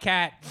 my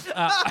cat.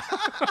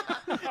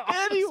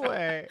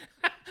 Anyway.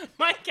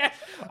 My cat.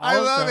 I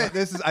love also-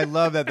 it. I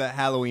love that the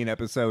Halloween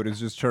episode is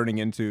just turning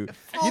into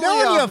Fully you know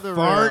when off you the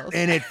fart rails.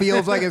 and it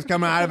feels like it's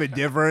coming out of a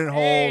different hole.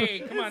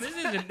 Hey, come on!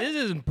 This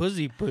isn't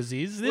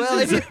pussies. This Well,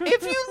 is if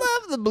you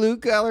love the Blue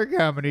Collar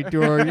Comedy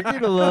Tour, you're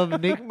going to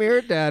love Nick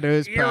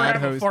Maritato's you ever pod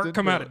have a fart hosted.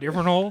 come out a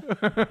different hole.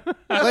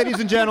 Ladies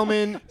and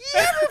gentlemen, You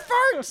ever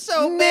fart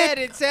so bad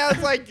it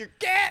sounds like your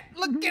cat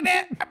looking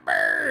at a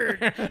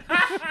bird?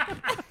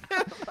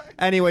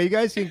 anyway, you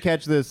guys can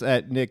catch this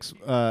at Nick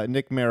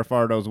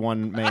Marifardo's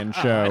one-man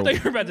I show. thought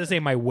you were about to say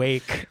my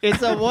wake.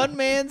 It's a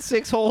one-man,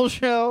 6-hole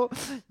show.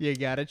 You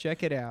got to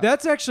check it out.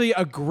 That's actually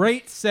a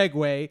great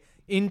segue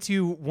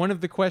into one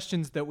of the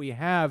questions that we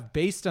have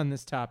based on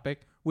this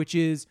topic, which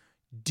is,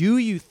 do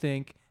you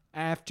think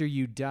after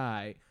you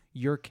die,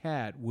 your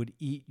cat would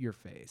eat your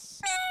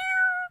face?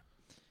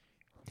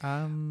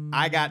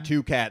 I got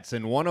 2 cats,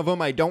 and one of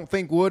them I don't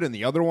think would, and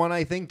the other one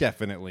I think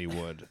definitely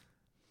would.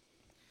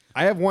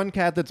 I have one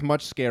cat that's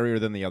much scarier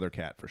than the other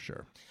cat, for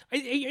sure.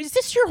 Is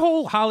this your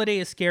whole Holiday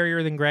is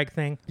scarier than Greg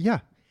thing? Yeah.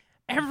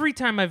 Every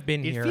time I've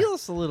been It here,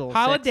 feels a little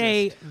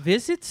Holiday sexist.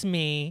 visits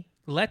me,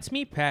 lets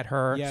me pet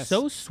her, Yes.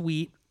 so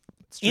sweet,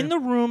 in the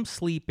room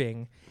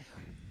sleeping.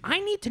 I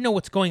need to know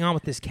what's going on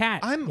with this cat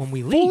I'm when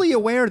we fully leave.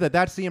 aware that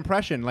that's the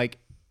impression. Like,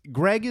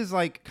 Greg is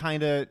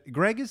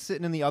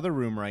sitting in the other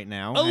room right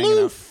now. hanging out.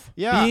 Aloof.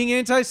 Yeah. Being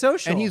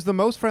antisocial. And he's the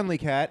most friendly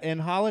cat.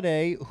 And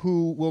Holiday,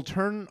 who will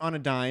turn on a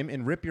dime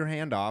and rip your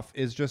hand off,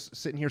 is just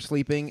sitting here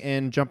sleeping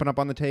and jumping up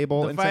on the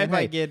table The and saying, vibe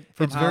I hey, get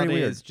from it's very Holiday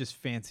weird. is just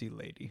fancy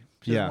lady.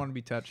 She Yeah. doesn't want to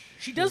be touched.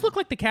 She does look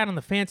like the cat on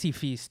the Fancy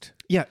Feast.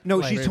 Yeah, no,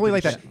 Like, she's very totally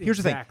like that. pretty Here's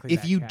the thing. exactly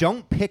If that you cat.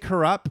 don't pick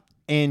her up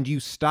and you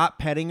stop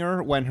petting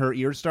her when her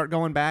ears start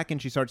going back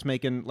and she starts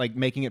making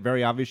it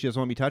very obvious she doesn't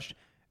want to be touched,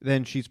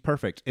 then she's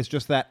perfect. It's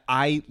just that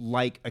I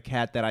like a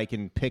cat that I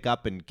can pick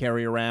up and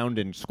carry around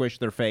and squish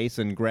their face,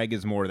 and Greg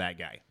is more that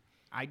guy.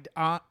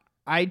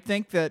 I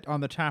think that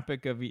on the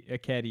topic of a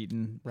cat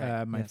eating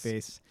my yes.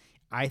 face,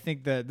 I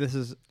think that this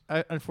is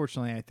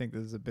unfortunately I think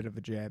this is a bit of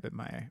a jab at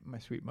my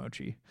sweet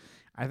Mochi.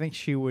 I think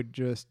she would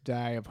just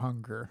die of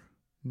hunger,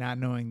 not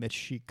knowing that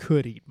she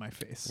could eat my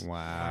face.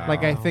 Wow.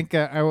 Like I think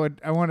I want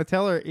to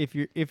tell her if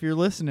you're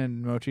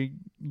listening, Mochi,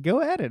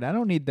 go at it. I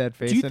don't need that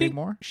face Do you think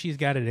anymore. she's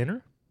got it in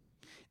her?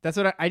 That's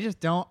what I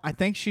just don't. I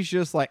think she's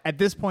just like at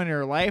this point in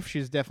her life,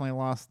 she's definitely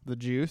lost the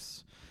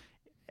juice.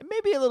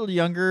 Maybe a little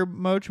younger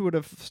Moch would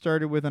have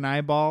started with an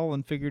eyeball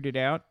and figured it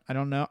out. I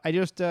don't know. I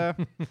just I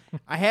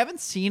haven't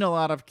seen a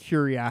lot of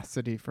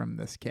curiosity from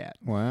this cat.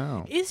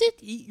 Wow. Is it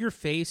eat your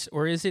face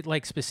or is it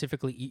like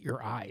specifically eat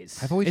your eyes?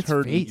 I've always It's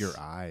heard eat face. your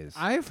eyes.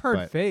 I've heard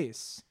but-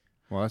 face.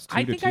 Well, that's 2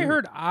 I to think 2. I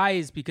heard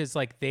eyes because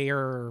like they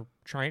are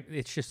trying.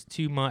 It's just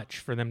too much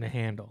for them to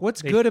handle.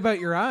 What's They- good about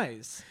your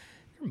eyes?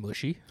 They're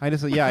mushy, I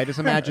just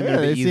imagine Yeah,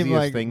 they're the they easiest seem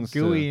like things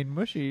gooey to. and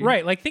mushy.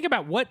 right? Like think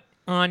about what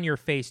on your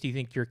face do you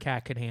think your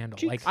cat could handle?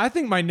 Like I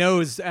think my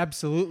nose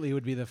absolutely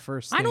would be the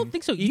first I thing. don't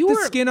think so. Eat You the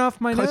were- skin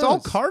off my nose. It's all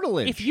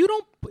cartilage. if you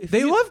don't, if They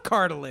you, love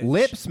cartilage.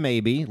 Lips,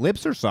 maybe.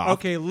 Lips are soft.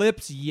 Okay,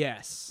 lips,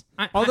 yes.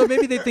 I- Although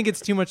maybe they think it's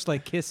too much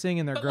like kissing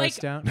and they're But,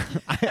 grossed like-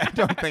 out. I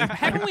don't think.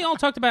 haven't we all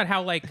talked about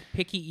how like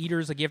picky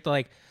eaters like you have to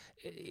like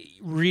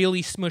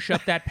really smush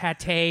up that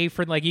pate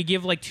for like you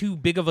give like too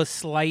big of a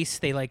slice,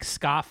 they like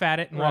scoff at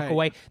it and walk Right.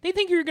 away. They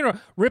think you're gonna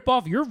rip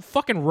off your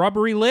fucking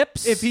rubbery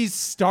lips. If he's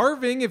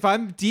starving, if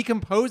I'm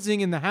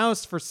decomposing in the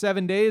house for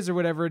 7 days or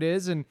whatever it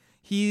is, and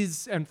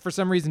for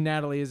some reason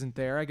Natalie isn't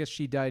there. I guess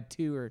she died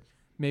too, or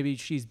maybe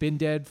she's been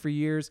dead for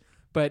years.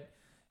 But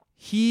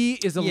he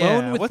is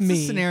alone with what's me.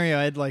 the scenario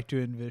I'd like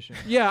to envision?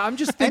 Yeah, I'm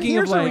just And thinking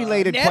here's of a like,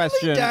 related Natalie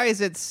question.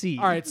 dies at sea.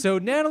 all right, so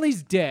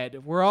Natalie's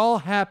dead. We're all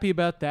happy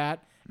about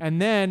that,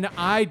 and then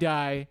I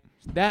die.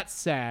 That's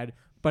sad.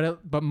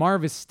 But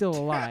Marv is still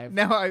alive.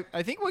 Now,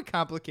 I think what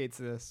complicates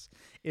this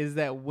is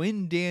that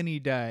when Danny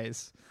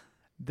dies,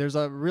 there's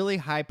a really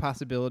high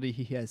possibility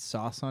he has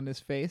sauce on his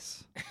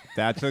face.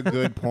 That's a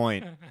good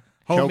point.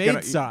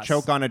 Homemade sauce.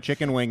 Choke on a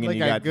chicken wing and Like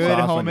you a got good sauce on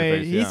your homemade-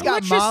 face. he's yeah. got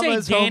Let's just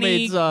Mama's say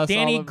homemade sauce all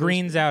Danny over his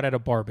greens out at a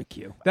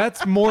barbecue. That's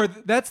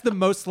the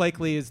most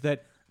likely is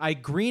that I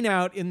green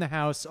out in the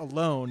house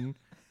alone.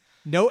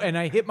 And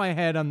I hit my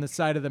head on the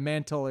side of the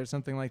mantle or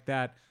something like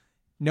that.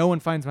 No one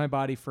finds my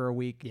body for a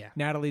week. Yeah.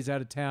 Natalie's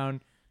out of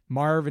town.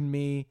 Marv and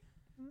me.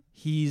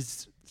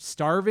 He's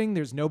starving.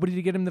 There's nobody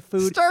to get him the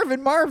food.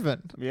 Starving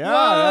Marvin. Yeah,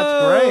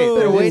 that's great. Been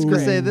That is waiting to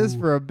great. say this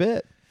for a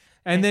bit.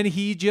 And then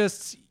he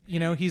just,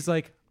 he's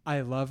like,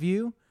 I love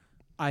you.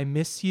 I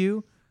miss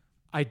you.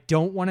 I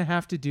don't want to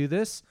have to do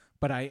this,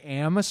 but I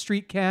am a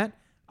street cat.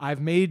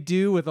 I've made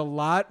do with a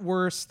lot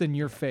worse than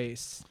your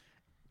face.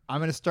 I'm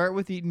going to start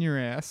with eating your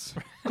ass.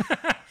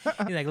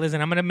 He's like,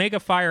 listen, I'm gonna make a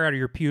fire out of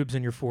your pubes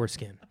and your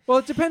foreskin. Well,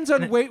 it depends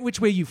on which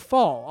way you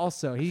fall.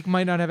 Also, he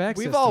might not have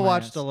access. We've to all my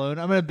watched ass. Alone.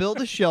 I'm going to build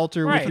a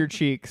shelter Right. with your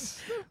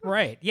cheeks.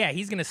 Right? Yeah,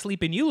 he's gonna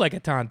sleep in you like a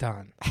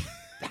tauntaun.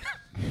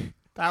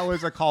 That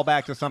was a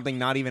callback to something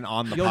not even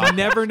on the You'll podcast.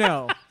 never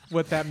know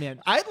what that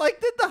meant. I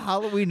like that the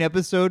Halloween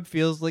episode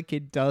feels like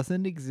it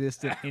doesn't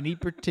exist at any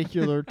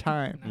particular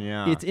time.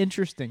 Yeah. It's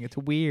interesting. It's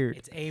weird.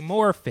 It's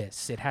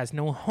amorphous. It has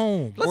no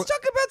home. Let's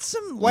talk about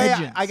some Wait,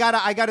 legends.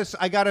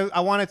 I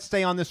want to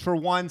stay on this for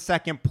 1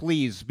 second,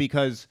 please,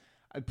 because,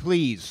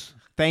 please,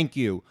 thank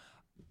you.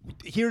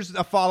 Here's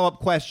a follow-up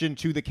question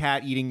to the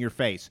cat eating your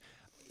face.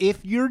 If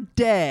you're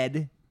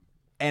dead,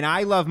 and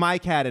I love my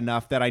cat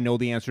enough that I know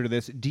the answer to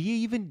this, do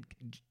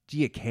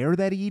you care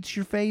that he eats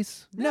your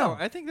face? No,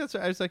 I think that's.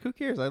 I was like, who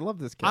cares? I love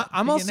this cat.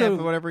 I'm He can also-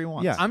 have whatever he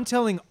wants. Yeah. I'm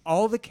telling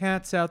all the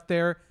cats out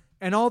there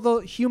and all the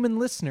human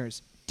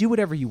listeners, do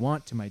whatever you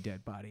want to my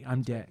dead body.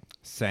 I'm dead.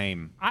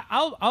 Same.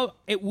 I'll.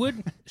 It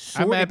would.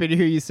 Sort I'm of, happy to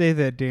hear you say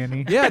that,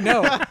 Danny. Yeah,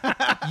 no.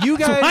 You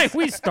That's why guys,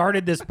 we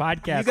started this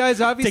podcast. You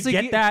guys obviously to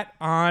get- get that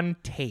on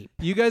tape.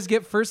 you guys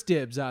get first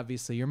dibs.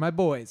 Obviously, you're my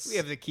boys. We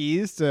have the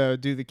keys to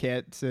do the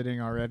cat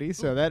sitting already,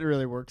 so that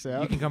really works You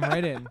out. can come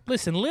right in.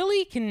 Listen,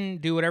 Lily can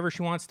do whatever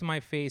she wants to my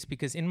face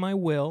because in my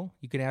will,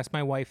 you could ask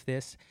my wife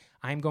this,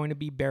 I'm going to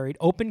be buried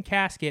open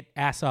casket,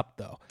 ass up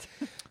though.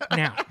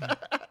 Now,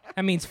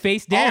 that means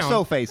face down.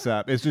 Also face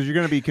up. It's just you're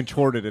going to be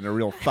contorted in a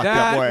real fucked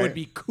That up way. would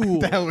be cool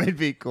That would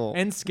be cool.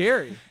 and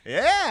scary.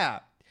 yeah.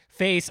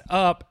 face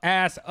up,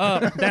 ass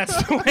up. That's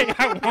the way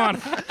I want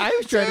it. I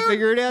was trying to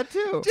figure it out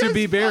too. To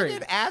be buried.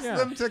 fucking Ask Yeah.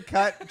 them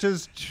to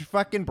just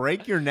fucking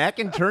break your neck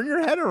and turn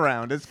your head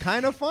around. It's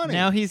kind of funny.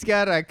 Now he's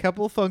got a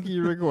couple funky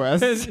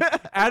requests.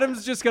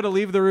 Adam's just got to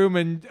leave the room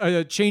and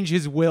change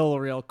his will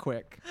real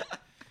quick.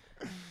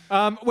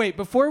 Wait,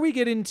 before we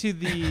get into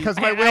the because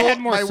I had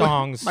more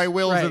songs. My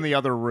will's Right. in the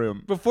other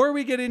room. before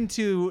we get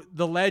into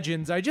the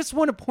legends, I just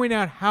want to point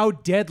out how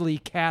deadly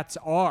cats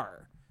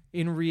are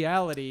in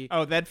reality.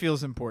 Oh, that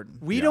feels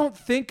important. We don't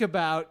think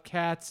about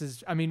cats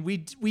as, I mean,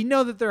 we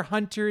know that they're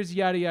hunters,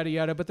 yada, yada,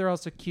 yada, but they're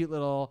also cute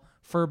little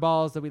fur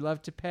balls that we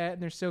love to pet,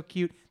 and they're so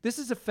cute. This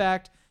is a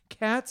fact.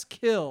 Cats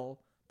kill.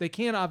 They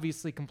can't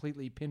obviously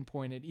completely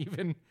pinpoint it,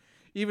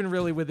 even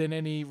really within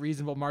any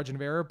reasonable margin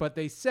of error, but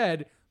they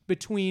said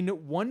between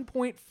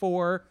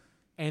 1.4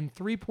 and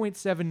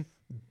 3.7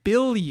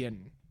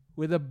 billion,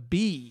 with a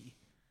B,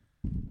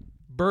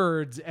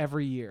 birds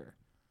every year.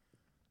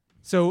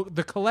 So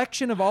the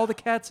collection of all the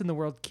cats in the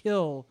world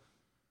kill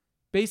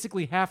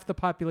basically half the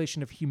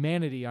population of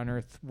humanity on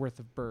Earth worth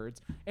of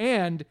birds.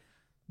 And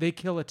they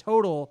kill a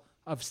total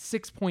of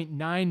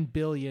 6.9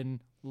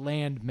 billion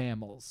land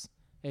mammals,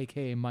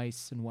 aka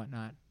mice and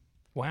whatnot.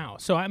 Wow.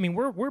 So I mean,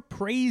 we're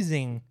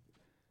praising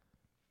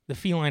the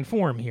feline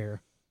form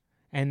here,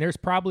 and there's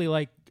probably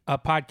like a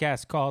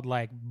podcast called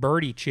like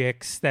Birdie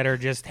Chicks that are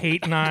just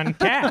hating on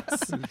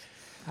cats.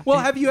 Well,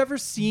 have you ever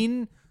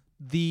seen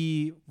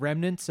the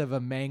remnants of a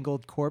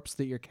mangled corpse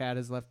that your cat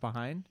has left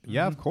behind?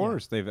 Yeah, of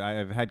course.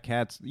 I've had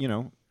cats,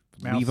 Mouse.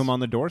 leave them on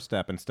the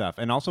doorstep and stuff.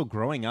 And also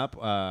growing up,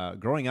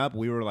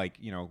 we were like,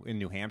 in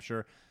New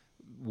Hampshire,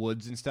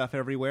 woods and stuff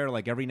everywhere.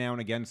 Like every now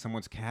and again,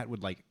 someone's cat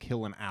would like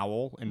kill an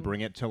owl and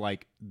bring it to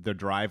like the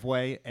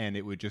driveway, and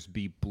it would just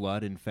be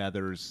blood and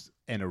feathers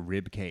and a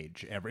rib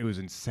cage. It was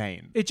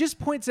insane. It just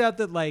points out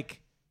that,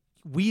 like,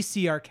 we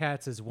see our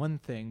cats as one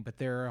thing, but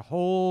there are a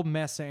whole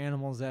mess of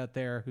animals out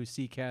there who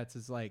see cats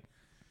as like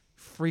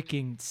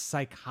freaking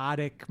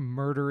psychotic,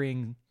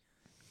 murdering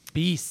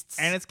beasts.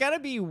 And it's got to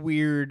be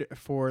weird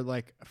for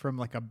from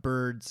a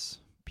bird's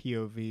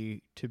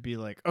POV to be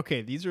like,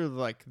 okay, these are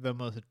like the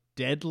most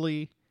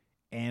deadly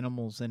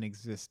animals in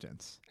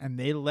existence, and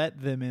they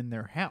let them in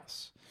their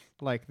house.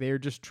 Like they're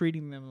just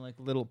treating them like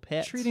little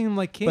pets. Treating them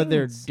like kings. but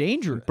they're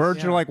dangerous. Birds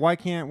Yeah. are like, why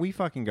can't we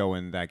fucking go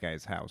in that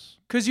guy's house?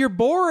 Because you're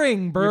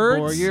boring,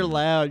 birds. You're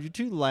loud. You're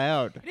too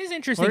loud. It is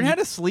interesting. Learn how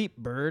to sleep,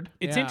 bird.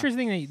 It's Yeah.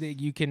 interesting that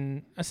you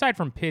can, aside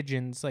from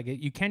pigeons, like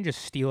you can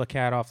just steal a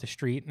cat off the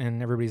street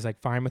and everybody's like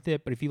fine with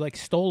it. But if you like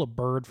stole a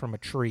bird from a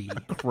tree,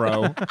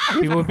 Crow.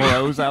 people would be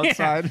Crows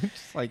outside.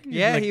 Just like,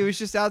 Yeah, he was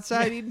just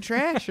outside eating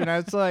trash, and I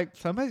was like,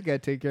 somebody's got to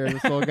take care of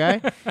this little guy.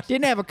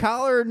 Didn't have a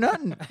collar or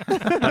nothing.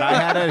 but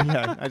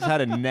I just had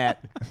a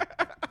net.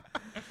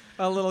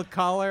 A little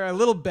collar, a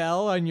little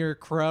bell on your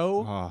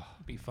crow. Oh,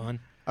 be fun.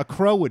 a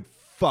crow would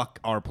fuck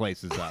our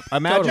places up.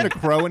 Imagine a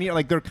crow in here.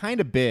 Like, they're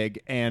kind of big,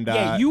 and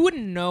Yeah, you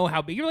wouldn't know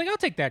how big. You're like, I'll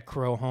take that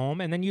crow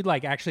home, and then you'd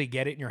like actually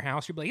get it in your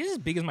house. You'd be like, this is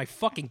as big as my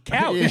fucking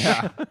couch.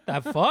 Yeah.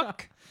 The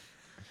fuck?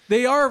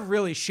 They are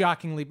really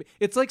shockingly big.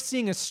 It's like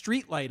seeing a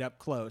street light up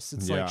close.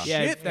 It's like,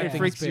 Yeah. shit, that it thing's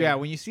freaks you big.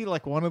 out when you see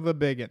like one of the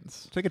big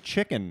ones. It's like a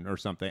chicken or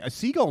something.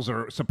 Seagulls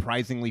are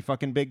surprisingly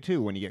fucking big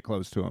too when you get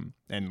close to them.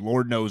 And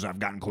Lord knows I've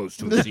gotten close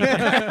to a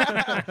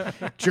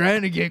seagull.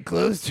 Trying to get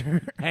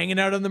closer. Hanging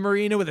out on the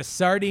marina with a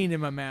sardine in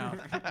my mouth.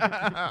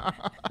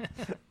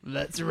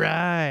 Let's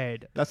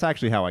ride. That's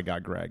actually how I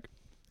got Greg.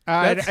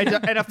 And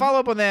a follow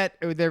up on that,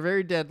 they're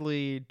very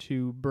deadly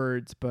to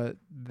birds, but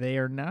they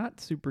are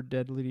not super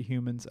deadly to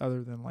humans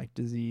other than like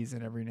disease,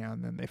 and every now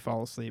and then they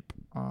fall asleep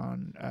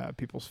on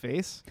people's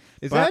face.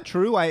 Is But- that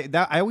true? I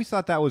always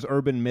thought that was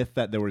urban myth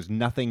that there was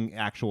nothing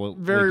actual.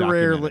 Very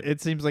rarely. It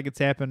seems like it's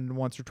happened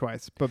once or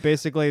twice. But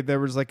basically, there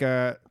was like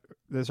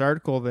this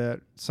article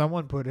that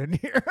someone put in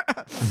here,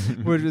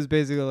 which was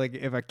basically like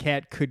if a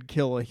cat could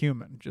kill a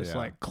human, just Yeah.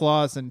 like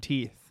claws and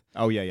teeth.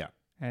 Oh yeah.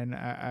 And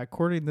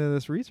according to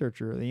this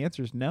researcher, the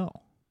answer is no,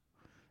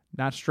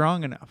 not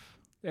strong enough.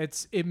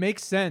 It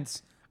makes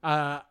sense.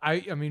 I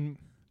mean,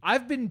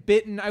 I've been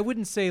bitten. I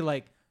wouldn't say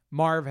like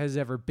Marv has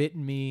ever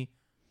bitten me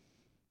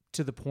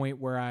to the point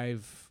where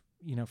I've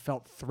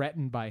felt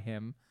threatened by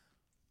him,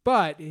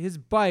 but his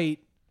bite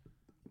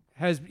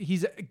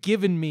he's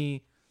given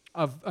me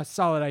a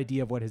solid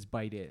idea of what his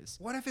bite is.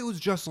 What if it was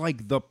just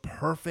like the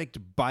perfect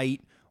bite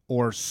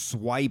or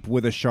swipe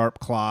with a sharp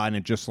claw, and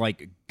it just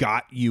like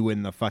got you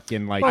in the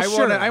fucking like. Well,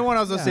 sure. I want to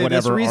also say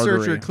this Whatever researcher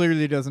artery.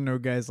 clearly doesn't know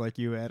guys like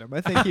you, Adam. I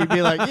think he'd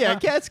be like, yeah,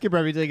 cats can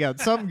probably take out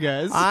some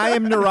guys. I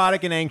am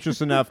neurotic and anxious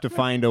enough to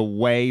find a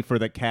way for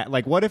the cat.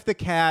 Like, what if the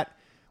cat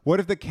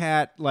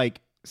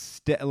like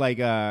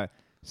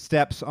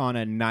steps on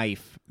a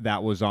knife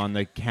that was on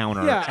the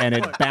counter, Yeah. and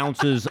it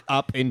bounces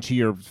up into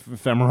your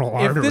femoral If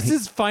artery? this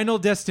is Final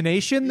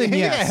Destination, then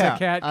yes, Yeah. a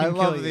cat can I kill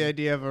love you. the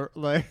idea of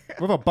like.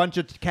 What if a bunch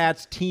of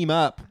cats team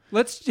up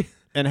Let's.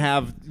 and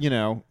have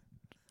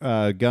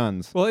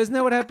guns? Well, isn't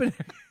that what happened?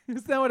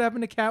 Isn't that what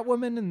happened to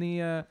Catwoman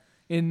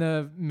in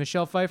the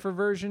Michelle Pfeiffer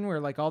version, where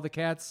like all the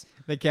cats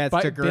The cats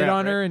took her bit out,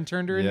 on her right? and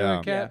turned her Yeah.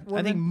 into a cat?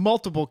 I think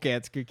multiple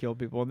cats could kill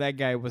people, and that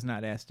guy was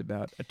not asked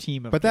about a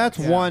team of But that's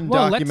cats. one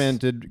Well, let's-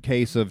 documented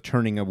case of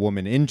turning a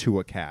woman into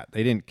a cat.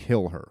 They didn't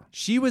kill her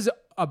she was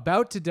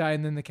about to die,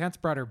 and then the cats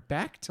brought her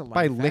back to life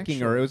by licking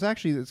her.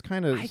 actually. It's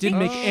kind of Didn't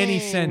make any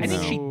sense. I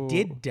think No. she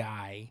did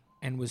die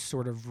and was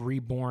sort of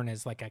reborn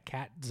as like a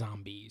cat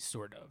zombie,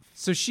 sort of.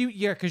 So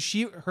because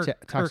her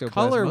toxoplasmosis.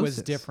 color was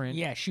different.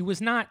 Yeah, she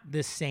was not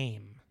the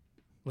same.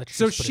 Let's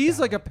So just put it she's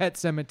that like way. a pet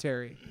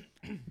cemetery.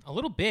 a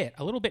little bit.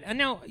 And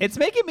now It's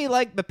making me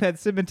like the Pet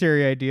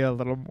Cemetery idea a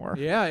little more.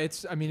 Yeah,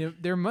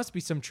 there must be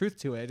some truth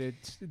to it. They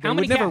How would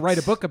many never cats? write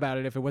a book about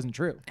it if it wasn't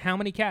true. how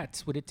many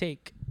cats would it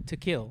take to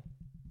kill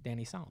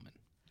Danny Solomon?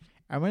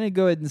 I'm going to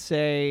go ahead and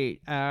say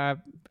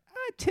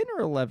 10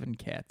 or 11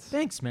 cats.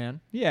 Thanks,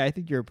 man. Yeah, I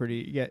think you're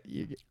pretty. Yeah,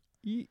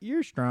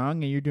 you're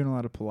strong and you're doing a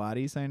lot of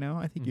Pilates. I know.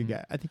 I think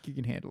I think you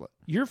can handle it.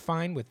 You're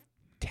fine with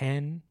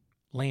 10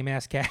 lame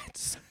ass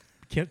cats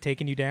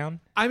taking you down?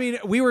 I mean,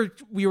 we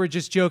were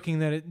just joking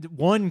that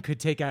one could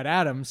take out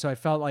Adam, so I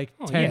felt like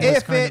 10 yeah. was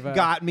if kind it of a,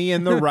 got me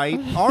in the right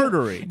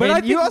artery. But And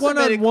I you think also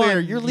made it clear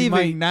one-on-one, you're you leaving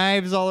might-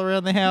 knives all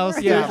around the house.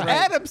 Yeah, There's right.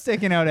 Adam's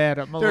taking out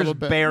Adam a There's little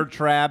bit. bear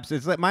traps.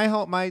 It's like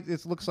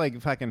it looks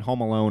like fucking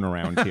Home Alone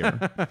around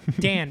here.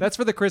 Dan, That's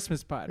for the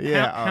Christmas pod.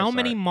 Yeah. how oh,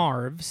 many sorry.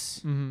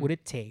 Marvs would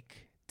it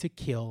take to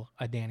kill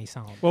a Danny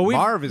Solomon? Well,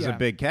 Marv is a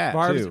big cat,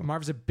 too.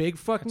 Marv's a big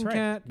fucking right.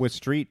 cat. With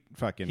street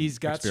fucking He's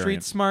got street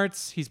experience.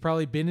 smarts. He's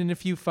probably been in a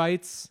few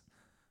fights.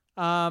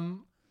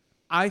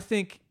 I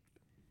think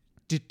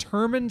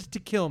determined to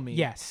kill me.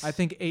 Yes. I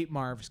think 8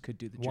 Marvs could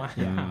do the job.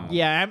 Wow.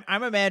 Yeah,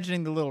 I'm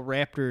imagining the little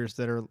raptors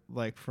that are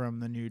like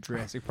from the new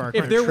Jurassic Park.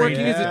 If they're working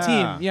as a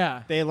Yeah. team,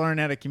 yeah. they learn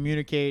how to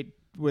communicate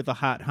with a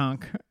hot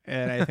hunk,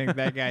 and I think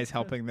that guy's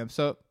helping them.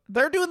 So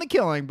they're doing the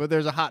killing, but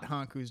there's a hot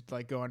hunk who's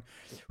like going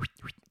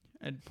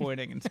and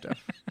pointing and stuff.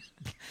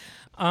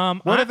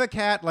 What if a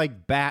cat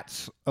like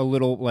bats a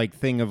little like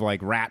thing of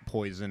like rat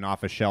poison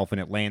off a shelf and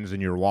it lands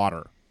in your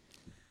water?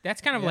 That's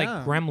kind of like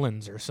Yeah.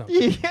 Gremlins or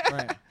something.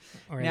 Right.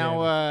 Or Now,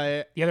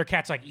 the other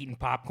cat's like eating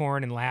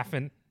popcorn and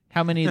laughing.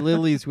 How many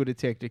lilies would it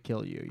take to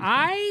kill you?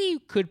 I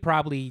could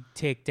probably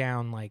take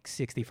down like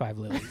 65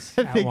 lilies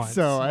I at think once.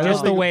 so. I don't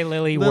Just the think way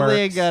Lily Lily works.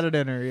 ain't got it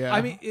in her. Yeah.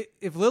 I mean,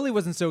 if Lily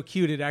wasn't so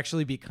cute, it'd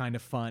actually be kind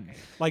of fun.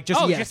 Like just,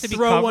 just to be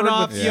throw one covered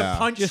off, with- you Yeah.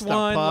 punch Just a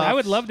one. puff. I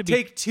would love to be.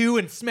 Take two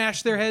and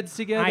smash their heads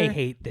together. I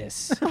hate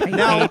this.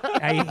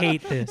 I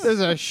hate this.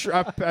 there's a I was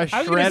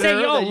shredder gonna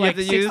say, yo, that you like have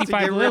to use to 65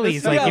 get rid of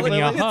lilies, stuff. like giving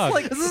you a it's hug.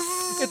 like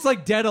it's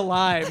like Dead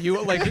Alive.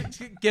 You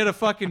like get a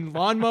fucking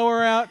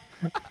lawnmower out.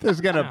 There's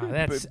gonna. No,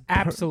 that's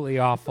absolutely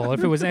awful.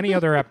 If it was any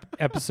other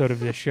episode of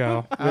this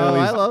show, Oh,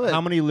 I love it.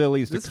 How many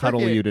lilies to This cuddle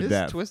fucking- you to this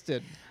death? is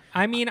twisted.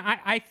 I mean,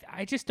 I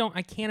just don't.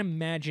 I can't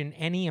imagine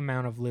any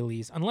amount of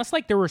lilies unless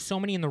like there were so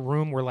many in the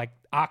room where like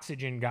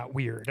oxygen got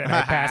weird and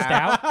I passed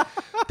out.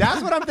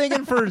 That's what I'm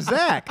thinking for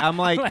Zach. I'm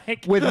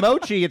like, with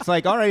Mochi, it's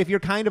like, all right, if you're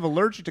kind of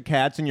allergic to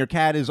cats and your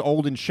cat is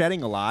old and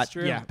shedding a lot,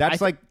 true. Yeah,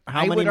 that's like how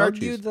I many would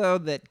argue Mochis? though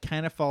that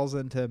kind of falls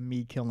into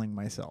me killing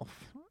myself.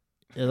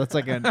 Yeah, that's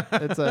like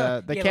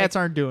the Yeah, cats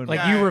aren't doing Like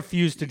it. you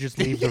refuse to just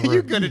leave the room.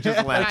 You could have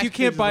just left. Like you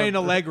can't buy an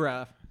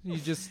Allegra. You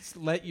just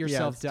let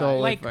yourself it's die.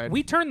 totally Like fine.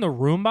 we turn the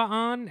Roomba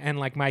on and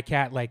like my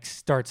cat like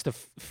starts to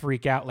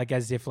freak out like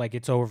as if like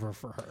it's over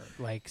for her.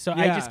 Like so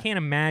I Yeah. just can't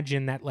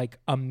imagine that like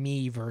a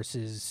me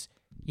versus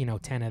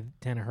 10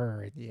 of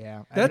her.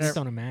 Yeah, I That's- just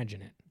don't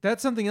imagine it.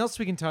 That's something else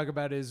we can talk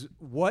about is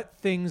what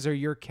things are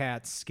your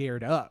cats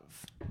scared of?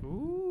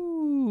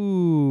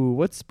 Ooh,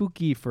 what's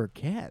spooky for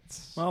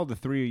cats? Well, the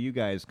three of you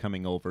guys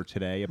coming over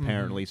today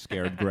apparently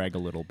scared Greg a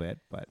little bit,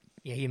 but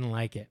Yeah, he didn't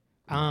like it.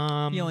 He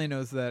only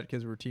knows that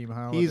because we're Team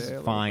Holiday. he's a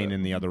little fine bit.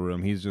 in the other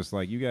room. He's just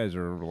like, you guys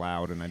are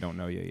loud and I don't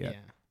know you yet.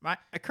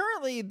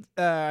 Currently,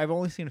 I've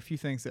only seen a few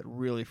things that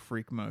really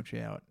freak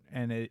Mochi out,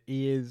 and it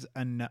is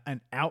an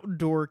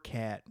outdoor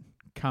cat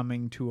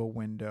coming to a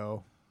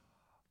window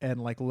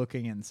and like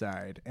looking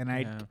inside. And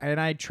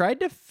I tried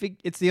to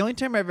it's the only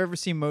time I've ever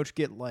seen Moch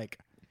get like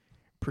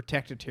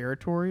protected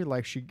territory.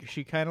 Like she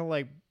kind of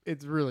like,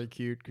 it's really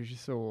cute because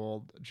she's so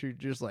old. She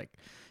just like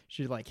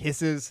she like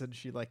hisses and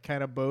she like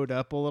kind of bowed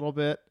up a little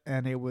bit,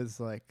 and it was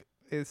like,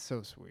 it's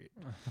so sweet.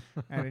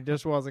 And it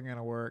just wasn't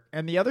gonna work.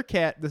 And the other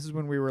cat, this is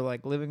when we were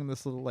like living in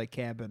this little like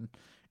cabin,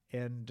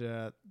 and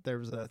there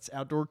was this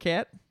outdoor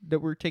cat that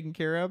we were taking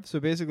care of. So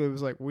basically, it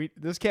was like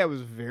this cat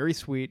was very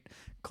sweet.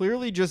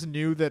 Clearly, just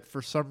knew that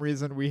for some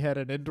reason we had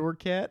an indoor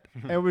cat,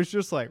 and was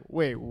just like,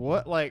 wait,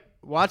 what? Like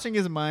watching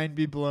his mind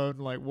be blown.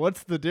 Like,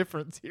 what's the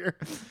difference here?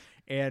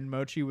 And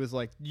Mochi was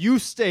like, you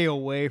stay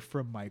away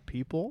from my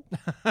people.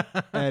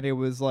 And it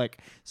was like,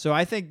 so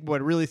I think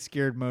what really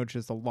scared Mochi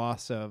is the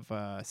loss of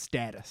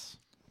status.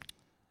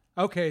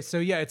 Okay, so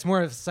yeah, it's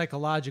more of a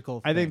psychological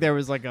thing. I think there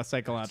was like a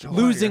psychological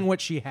losing what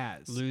she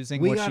has.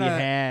 losing what she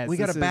has. We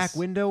got This a back is-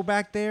 window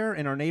back there,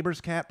 and our neighbor's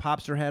cat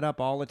pops her head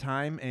up all the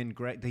time. And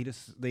Greg, they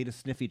just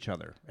sniff each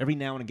other. Every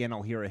now and again,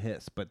 I'll hear a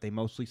hiss, but they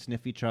mostly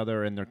sniff each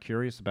other, and they're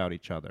curious about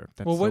each other.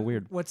 That's Well, so what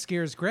weird. what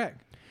scares Greg?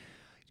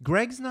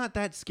 Greg's not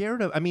that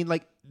scared of. I mean,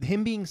 like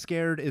him being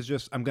scared is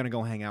just I'm gonna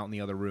go hang out in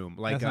the other room.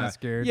 Like, That's not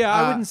scared. Yeah,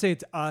 I wouldn't say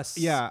it's us.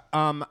 yeah.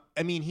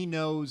 I mean, he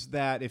knows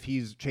that if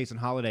he's chasing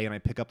Holiday and I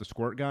pick up the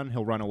squirt gun,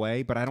 he'll run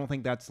away. But I don't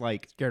think that's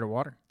like. Scared of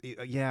water.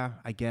 Yeah,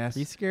 I guess.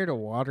 He's scared of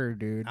water,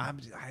 dude. I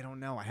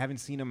don't know. I haven't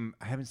seen him.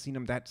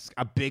 That's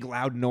a big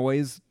loud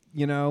noise.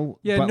 You know.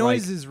 Yeah, but, like,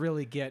 noises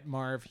really get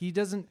Marv. He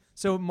doesn't.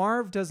 So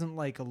Marv doesn't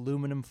like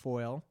aluminum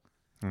foil.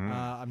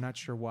 I'm not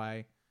sure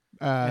why.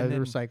 and then-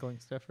 recycling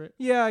stuff, right?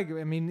 Yeah, I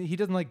mean, he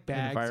doesn't like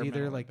bags either,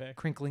 Environmental like impact.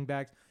 crinkling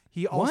bags.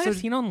 He What? also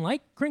You don't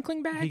like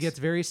crinkling bags? he gets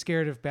very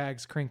scared of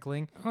bags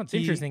crinkling. Oh, it's He-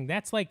 interesting.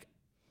 That's like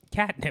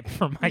catnip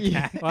for my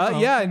cat. Well, Oh,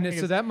 yeah, I and guess-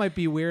 so that might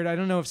be weird. I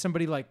don't know if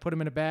somebody like put him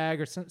in a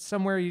bag or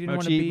somewhere you didn't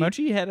want to be.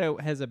 Mochi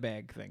has a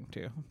bag thing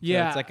too. So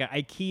Yeah. it's like a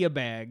IKEA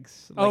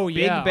bags. Like Oh, big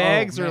yeah. Oh,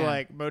 bags are man.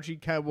 like Mochi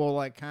will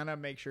like kind of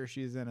make sure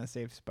she's in a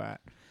safe spot.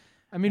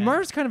 I mean, Yeah.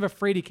 Marv's kind of a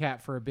fraidy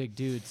cat for a big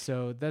dude,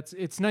 so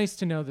it's nice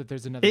to know that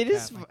there's another. It cat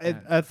is like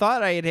that. a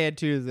thought I had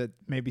too is that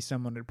maybe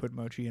someone had put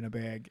Mochi in a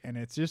bag, and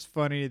it's just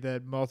funny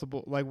that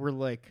multiple we're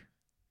like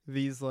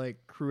these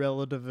like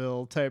Cruella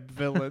DeVille type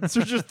villains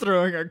are just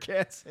throwing our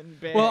cats in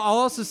bags. Well, I'll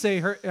also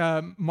say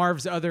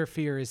Marv's other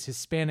fear is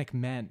Hispanic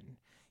men.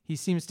 He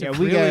seems to yeah,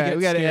 really we get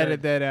gotta scared.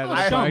 edit that out. Oh,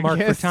 of the don't mark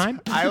for podcast.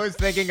 time. I was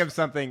thinking of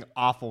something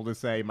awful to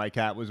say. My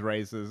cat was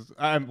racist.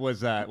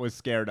 Was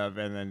scared of,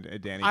 and then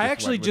Danny. I just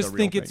actually went with just the real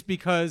think thing. it's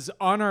because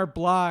on our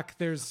block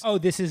there's Oh,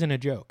 this isn't a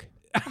joke.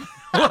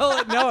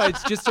 well, no,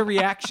 it's just a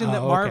reaction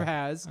that Oh, Marv okay.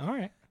 has. All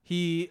right.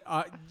 He,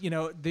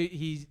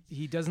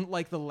 he doesn't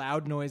like the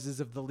loud noises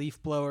of the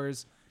leaf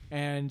blowers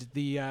and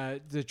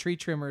the tree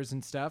trimmers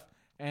and stuff.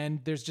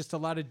 And there's just a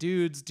lot of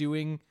dudes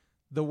doing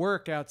the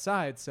work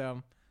outside.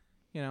 So,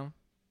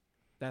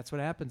 that's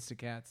what happens to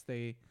cats.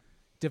 They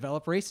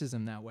develop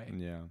racism that way.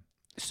 Yeah.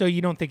 So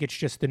you don't think it's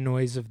just the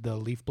noise of the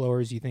leaf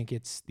blowers? You think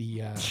it's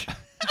the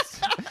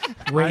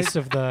race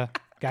of the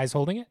guys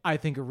holding it? I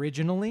think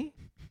originally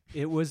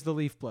it was the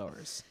leaf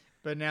blowers,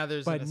 But now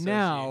there's but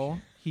now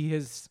he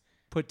has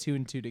put two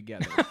and two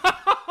together.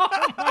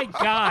 Oh my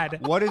God.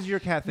 What does your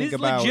cat think This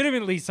is about?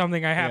 legitimately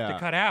something I have Yeah. to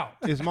cut out.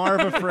 Is Marv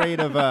afraid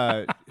of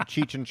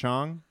Cheech and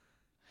Chong?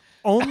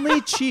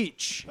 Only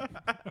Cheech.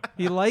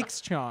 He likes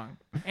Chong.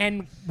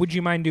 And would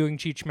you mind doing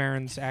Cheech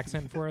Marin's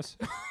accent for us?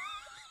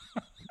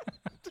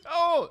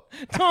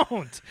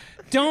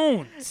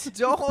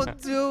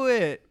 Don't do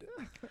it.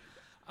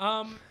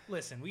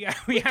 Listen, we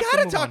We have gotta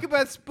to move talk on.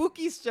 about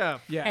spooky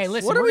stuff. Yes. Hey,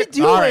 listen, What are we're we gonna-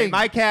 doing? All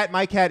right,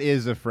 my cat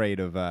is afraid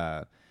of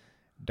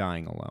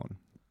dying alone.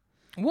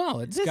 Well,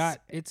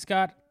 it's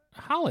got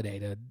Holiday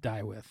to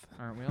die with.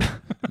 Aren't we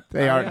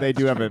all? They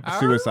do have a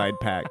suicide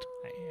pact.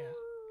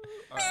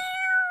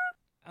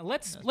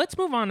 Let's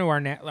move on to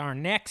our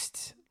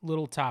next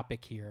little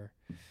topic here,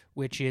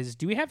 which is: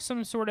 do we have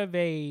some sort of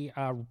a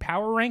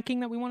power ranking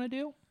that we want to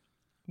do?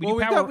 Well,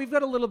 we've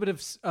got a little bit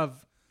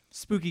of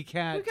spooky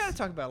cat. We gotta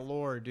talk about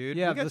lore, dude.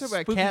 Yeah, we gotta the talk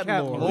about spooky cat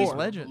cat lore. lore. These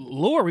legends.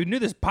 lore. We knew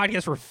this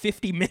podcast for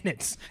 50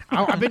 minutes.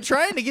 I've been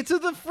trying to get to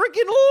the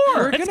freaking lore.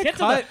 We're Let's gonna get to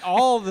cut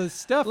all the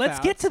stuff. Let's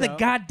out, get to the so-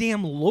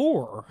 goddamn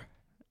lore.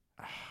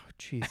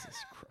 Jesus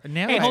Christ.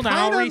 Now Hey, hold on,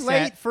 I'll Kinda reset.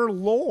 late for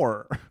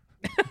lore.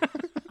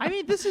 I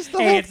mean, this is the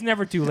Hey, whole it's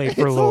never too late it's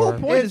for the whole lore.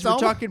 point. Is It's we're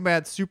almo- talking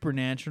about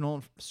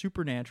supernatural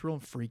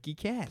and freaky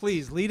cats.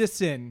 Please lead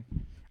us in.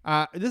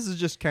 This is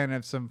just kind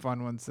of some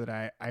fun ones that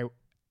I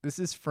this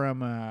is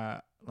from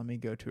let me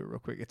go to it real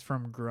quick. It's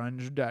from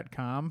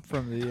grunge.com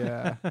from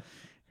the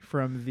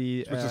from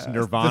the was just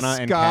Nirvana the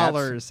and cats?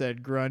 scholars at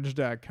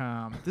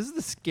grunge.com. This is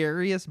the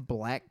scariest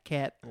black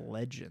cat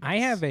legends. I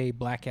have a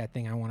black cat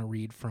thing I want to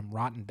read from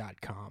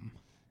rotten.com.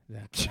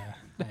 That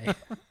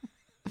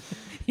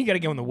you got to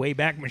go in the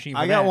Wayback Machine. For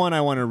I got that. one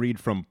I want to read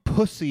from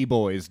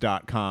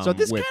pussyboys.com So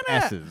this with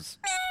kinda- S's.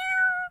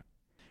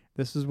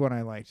 This is what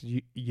I liked.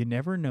 You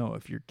never know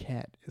if your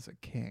cat is a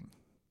king.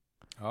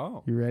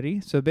 Oh. You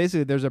ready? So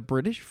basically, there's a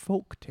British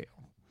folk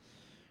tale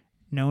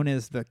known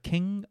as the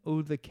King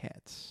of the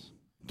Cats.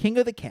 King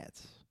of the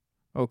Cats.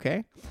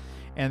 Okay?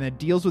 And it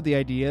deals with the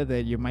idea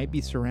that you might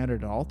be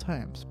surrounded at all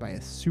times by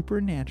a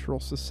supernatural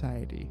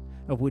society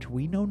of which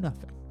we know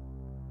nothing.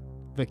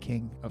 The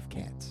King of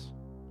Cats.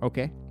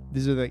 Okay?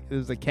 This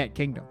is the cat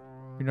kingdom.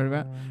 You know what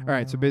I'm about? All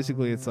right, so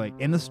basically it's like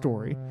in the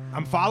story,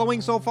 I'm following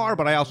so far,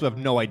 but I also have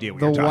no idea what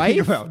the you're talking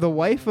about. the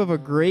wife of a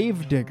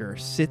grave digger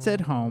sits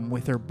at home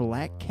with her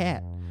black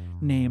cat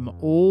named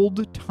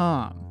Old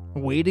Tom,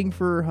 waiting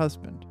for her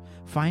husband.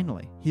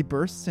 Finally, he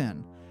bursts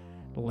in,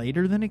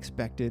 later than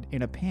expected,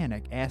 in a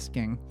panic,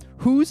 asking,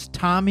 "Who's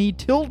Tommy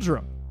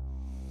Tildrum?"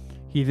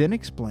 He then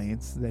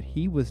explains that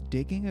he was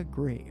digging a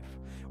grave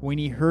when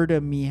he heard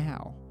a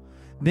meow.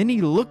 Then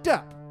he looked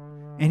up,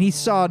 and he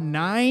saw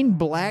 9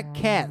 black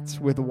cats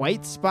with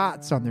white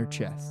spots on their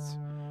chests,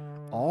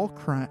 all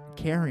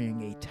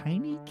carrying a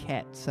tiny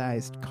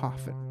cat-sized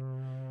coffin.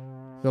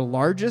 The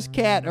largest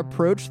cat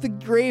approached the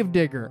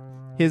gravedigger,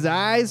 his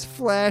eyes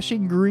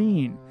flashing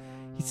green.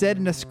 He said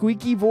in a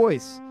squeaky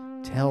voice,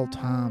 "Tell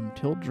Tom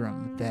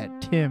Tildrum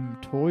that Tim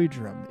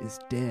Toydrum is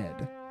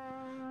dead."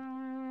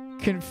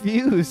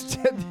 Confused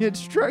at the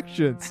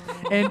instructions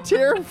and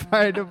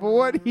terrified of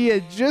what he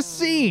had just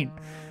seen,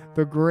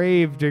 the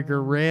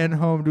gravedigger ran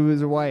home to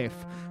his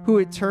wife, who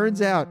it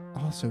turns out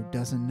also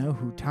doesn't know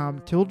who Tom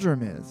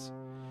Tildrum is.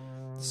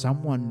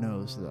 Someone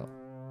knows, though.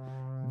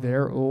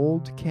 Their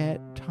old cat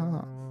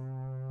Tom,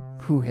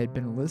 who had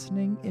been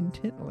listening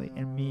intently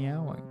and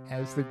meowing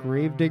as the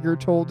gravedigger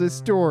told his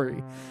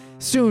story,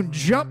 soon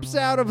jumps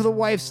out of the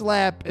wife's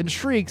lap and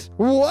shrieks,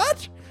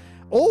 "What?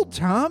 Old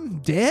Tom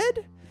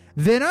dead?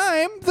 Then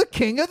I'm the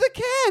king of the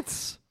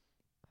cats!"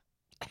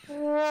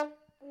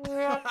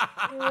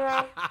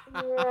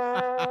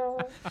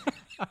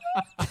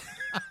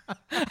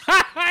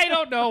 I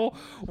don't know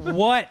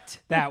what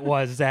that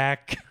was,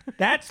 Zach.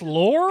 That's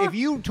lore? If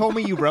you told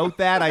me you wrote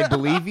that, I'd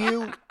believe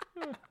you.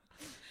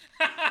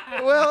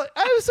 Well,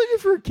 I was looking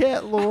for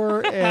cat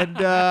lore, and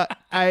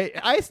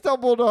I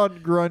stumbled on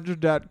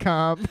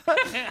grunge.com,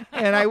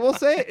 and I will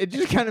say it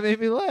just kind of made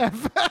me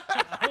laugh.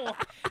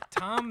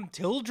 Tom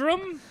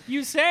Tildrum,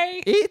 you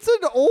say? It's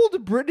an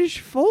old British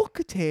folk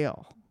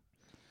tale.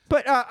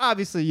 But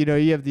obviously,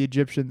 you have the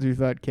Egyptians who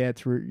thought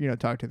cats were,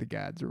 talk to the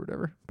gods or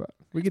whatever. But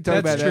we can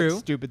talk That's about true. that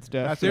stupid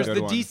stuff. That's a There's good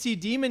the one. DC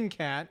Demon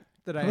Cat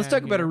that I Let's had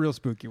talk about here. a real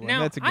spooky one.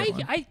 Now, That's a good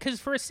one. because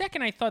for a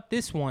second I thought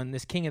this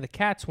King of the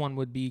Cats one,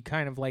 would be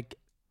kind of like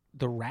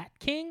the Rat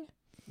King,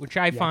 which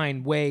I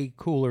find way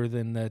cooler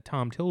than the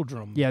Tom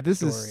Tildrum. Yeah, this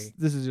story.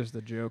 is just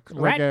a joke,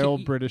 Rat like an King-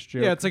 old British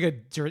joke. Yeah, it's like a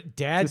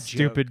dad It's a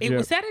joke. stupid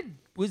joke.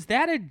 Was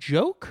that a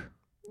joke?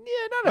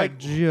 Yeah, not a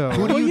joke.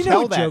 Who do Well, you you know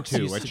tell what that jokes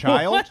to? used A to be.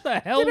 child? What the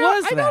hell You know,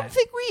 was I that?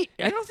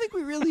 don't think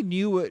we really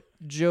knew what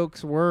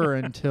jokes were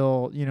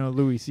until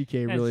Louis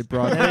C.K. really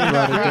brought it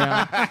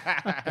down.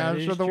 I'm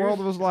is sure the true. world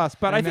was lost.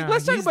 But I I think know,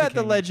 let's talk he's the about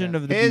the king of legend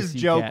cats. of the His DC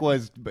joke cat.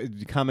 was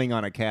coming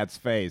on a cat's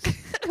face.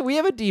 We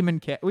have a demon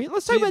cat.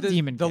 Let's talk about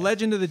demon The cat.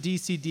 legend of the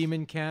DC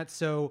Demon Cat.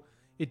 So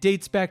it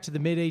dates back to the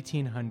mid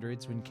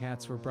 1800s when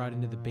cats were brought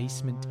into the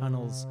basement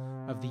tunnels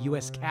of the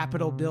U.S.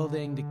 Capitol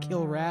building to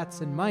kill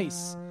rats and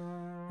mice.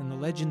 And the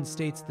legend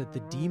states that the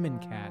Demon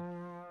Cat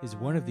is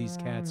one of these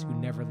cats who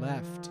never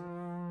left,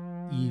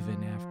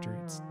 even after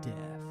its death.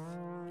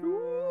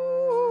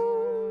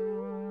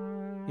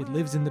 It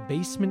lives in the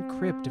basement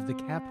crypt of the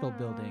Capitol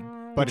building,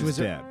 But which it's was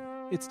dead.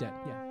 It's dead,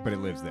 yeah. But it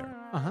lives there.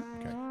 Uh-huh.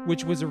 Okay.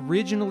 Which was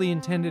originally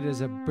intended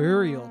as a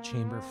burial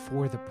chamber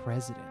for the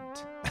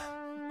president.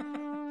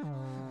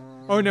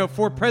 Oh, no,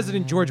 for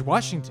President George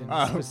Washington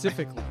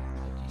specifically.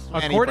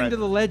 According to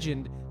the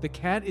legend, the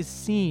cat is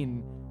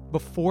seen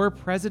before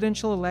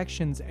presidential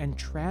elections and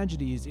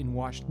tragedies in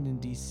Washington,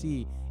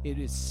 D.C. It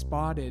is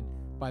spotted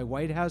by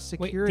White House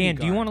Wait, security Dan,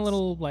 do you want a guards.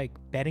 little like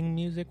betting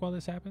music while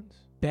this happens?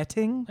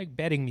 betting? Like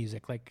betting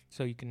music, like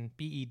so you can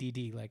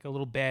BEDD, like a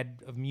little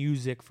bed of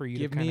music for you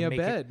Give to kind me of a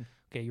make bed. It.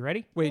 Okay, you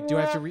ready? Wait, do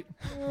I have to read?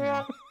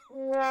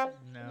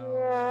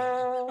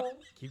 No.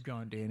 Keep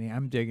going, Danny.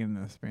 I'm digging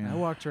this, man. I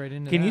walked right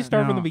into Can that. you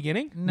start from No. the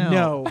beginning?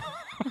 No.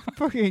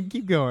 Fucking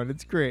keep going.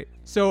 It's great.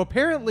 So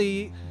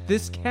apparently,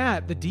 this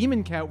cat, the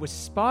demon cat, was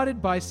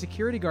spotted by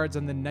security guards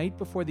on the night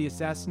before the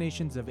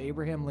assassinations of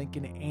Abraham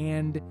Lincoln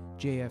and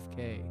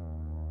JFK.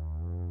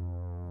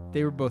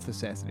 They were both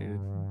assassinated.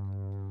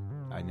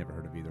 I never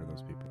heard of either of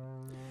those people.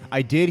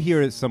 I did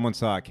hear that someone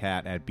saw a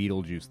cat at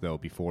Beetlejuice, though,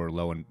 before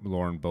Lauren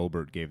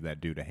Boebert gave that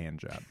dude a hand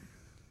job.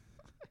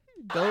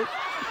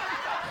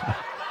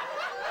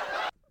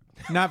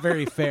 Not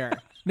very fair.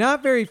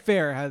 Not very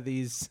fair how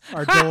these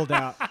are doled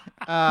out.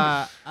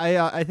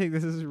 I think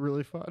this is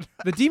really fun.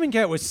 The demon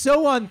cat was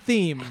so on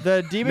theme.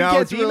 The demon No,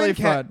 cat's demon really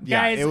cat- fun.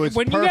 Yeah, guys, it was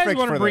when you guys perfect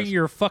want to for bring this.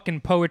 your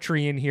fucking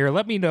poetry in here,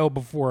 let me know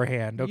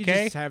beforehand, You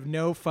okay? just have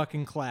no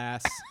fucking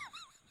class.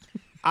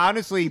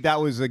 Honestly,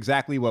 that was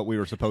exactly what we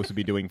were supposed to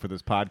be doing for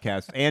this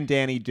podcast. And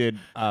Danny did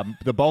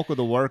the bulk of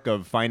the work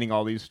of finding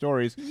all these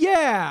stories.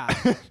 Yeah.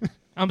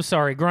 I'm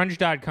sorry,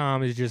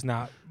 grunge.com is just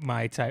not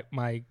my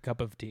cup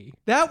of tea.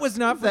 That was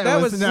not for, That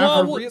that was was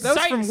not from, for- that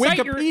was from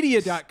cite your-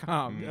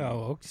 Wikipedia.com.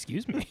 Oh,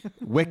 excuse me.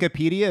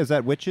 Wikipedia, is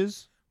that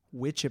witches?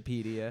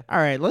 Wikipedia. All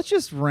right, let's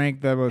just rank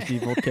the most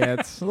evil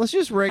cats. Let's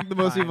just rank the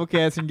most evil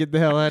cats and get the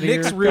hell out of here.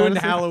 Nick's ruined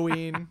honestly.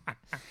 Halloween.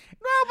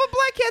 No, but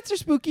black cats are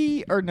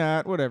spooky or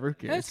not. Whatever. Who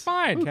cares? That's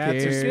fine. Who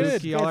Cats are cares?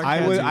 spooky. All our I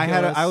cats was. are I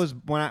had.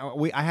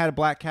 jealous. I had a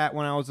black cat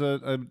when I was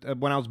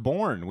when I was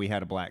born. We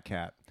had a black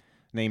cat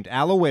named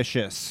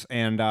Aloysius,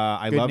 and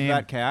I Good loved name.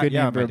 that cat. Good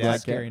yeah, name for my a black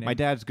dad's cat. Scary name. my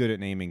dad's good at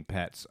naming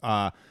pets.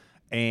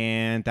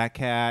 And that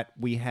cat,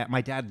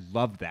 my dad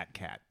loved that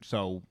cat.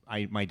 So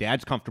my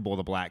dad's comfortable with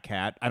a black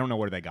cat. I don't know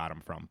where they got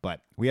him from,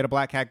 but we had a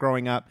black cat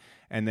growing up,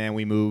 and then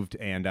we moved,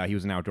 and he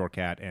was an outdoor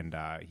cat, and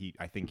I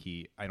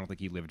don't think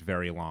he lived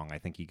very long. I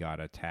think he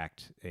got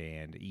attacked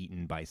and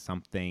eaten by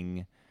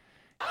something.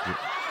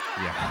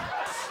 Yeah.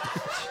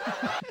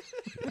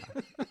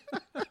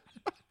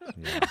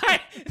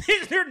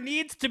 There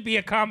needs to be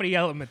a comedy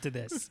element to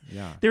this.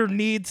 Yeah. There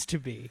needs to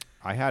be.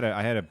 I had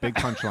a big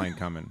punchline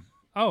coming.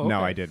 Oh, No,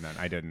 okay. I didn't.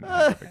 I didn't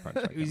have a big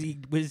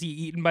punchline. Was he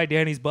eaten by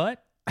Danny's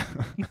butt?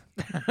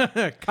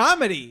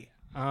 Comedy.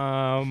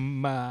 All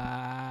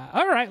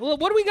right. Well,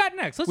 what do we got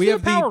next? Let's We do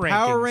have the power the rankings.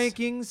 power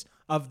rankings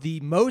of the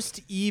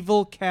most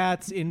evil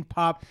cats in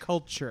pop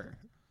culture.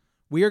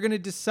 We are going to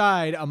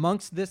decide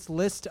amongst this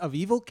list of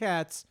evil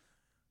cats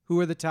who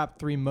are the top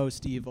 3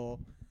 most evil.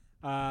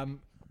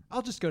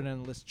 I'll just go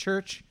down the list.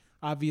 Church,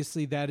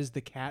 obviously, that is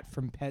the cat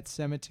from Pet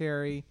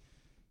Sematary.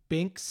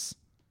 Binks,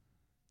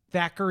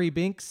 Thackeray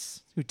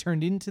Binks, who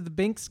turned into the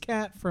Binks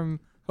cat from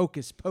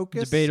Hocus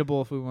Pocus.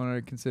 Debatable if we want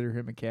to consider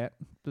him a cat.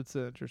 That's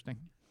interesting.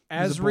 He's a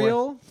boy.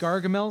 Azrael,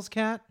 Gargamel's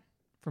cat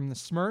from the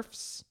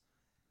Smurfs.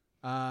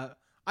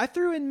 I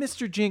threw in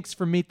Mr. Jinx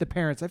from Meet the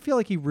Parents. I feel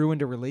like he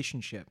ruined a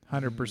relationship.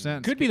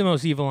 100%. Could be the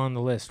most evil on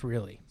the list,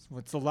 really. So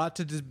it's a lot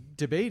to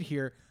debate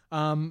here.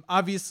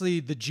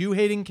 Obviously, the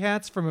Jew-hating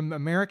cats from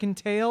American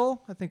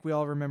Tail. I think we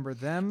all remember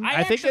them.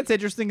 I think that's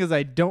interesting because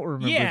I don't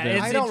remember Yeah, this.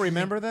 it's- I don't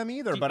remember them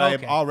either, but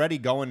Okay. I'm already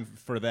going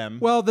for them.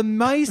 Well, the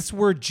mice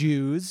were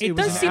Jews. It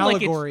was does an seem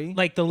allegory.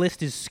 like the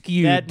list is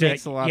skewed. That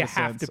makes a lot you of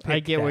have sense. To pick I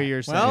get that. what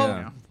you're saying. well,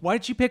 now. why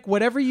don't you pick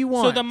whatever you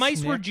want? So the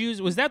mice were Nick?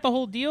 Jews. Was that the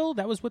whole deal?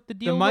 That was what the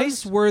deal The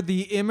mice was? were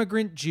the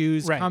immigrant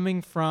Jews Right.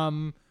 coming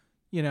from,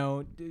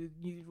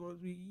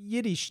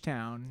 Yiddish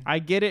town. I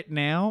get it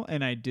now,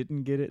 and I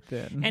didn't get it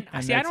then.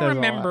 And see, that I don't says a lot.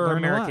 remember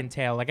Learn a lot. American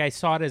Tail. Like I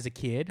saw it as a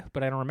kid,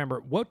 but I don't remember.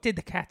 What did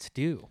the cats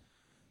do?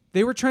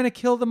 They were trying to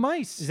kill the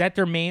mice. Is that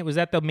their main? Was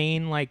that the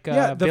main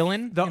the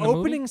villain? The in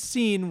opening movie?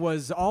 scene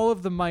was all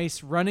of the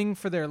mice running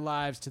for their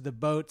lives to the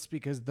boats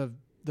because the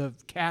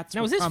cats.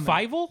 Now were was this coming.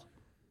 Fievel?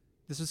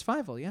 This was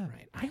Fievel, yeah.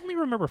 Right. I only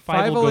remember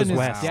Fievel Fievel Goes and his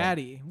West.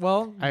 daddy.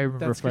 Well, I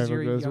remember that's 'cause Fievel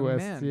you're a Goes young West,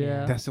 man.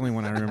 yeah. That's the only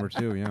one I remember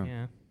too. Yeah.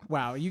 Yeah.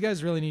 Wow, you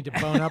guys really need to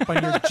bone up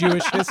on your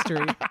Jewish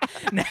history.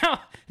 Now,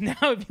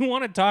 if you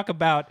want to talk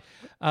about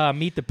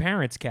Meet the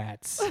Parents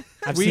cats,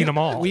 I've seen them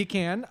all. We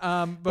can.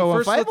 But But when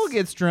first, Fievel let's-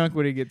 gets drunk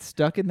when he gets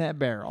stuck in that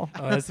barrel.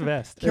 Oh, that's the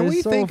best. Can It's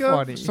we so think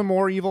funny. of some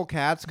more evil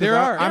cats? 'Cause There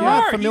are. I'm There not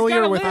are. He's familiar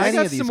got a with list. I any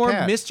got of these some more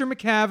cats. Mr.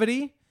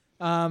 McCavity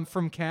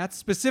from Cats,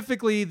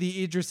 specifically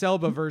the Idris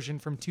Elba version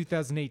from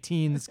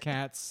 2018's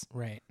Cats,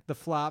 Right. the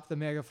flop, the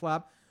mega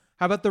flop.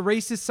 How about the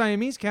racist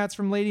Siamese cats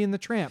from Lady and the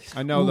Tramp?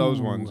 I know those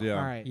ones. Yeah.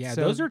 All right. Yeah,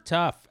 so- those are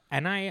tough.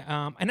 And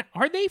and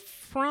are they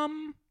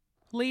from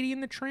Lady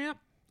and the Tramp?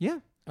 Yeah.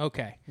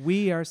 Okay.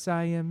 We are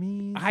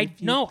Siamese. I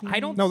if you no, please. I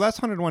don't. No, that's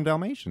 101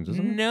 Dalmatians,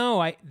 isn't it?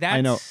 No,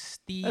 that's know.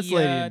 the That's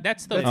Lady and-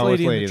 that's the That's Oh, Lady it's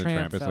and Lady the and the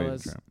Tramp, Tramp. It's Lady and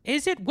the fellas. Tramp.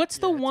 Is it? What's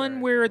the Yeah, it's one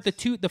alright, where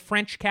fellas. the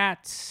French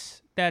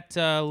cats that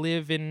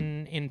live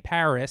in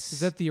Paris?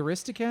 Is that the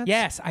Aristocats?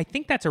 Yes, I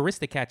think that's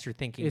Aristocats you're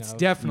thinking It's of.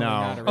 definitely No.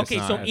 not Aristocats. Okay,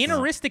 It's so not, in it's not.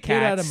 Aristocats,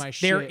 Get out of my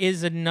there shit.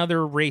 is another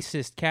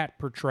racist cat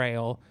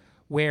portrayal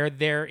where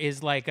there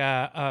is like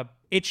a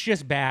it's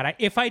just bad.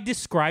 If I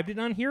described it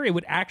on here, it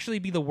would actually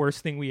be the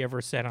worst thing we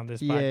ever said on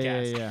this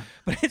podcast. Yeah.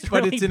 But it's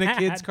But really it's in a bad.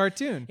 kid's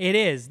cartoon. It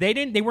is.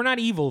 They were not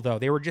evil though.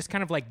 They were just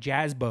kind of like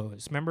jazz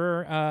bows.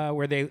 Remember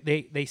where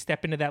they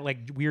step into that like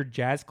weird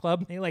jazz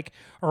club? They like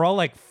are all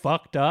like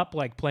fucked up,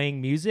 like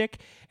playing music,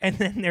 and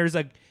then there's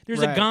a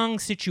Right. gong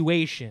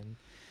situation.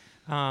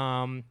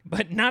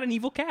 But not an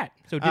evil cat.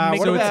 So it didn't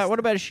make What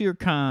about Shere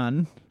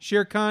Khan?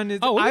 Shere Khan is.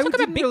 Oh, we're I talking about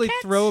didn't big really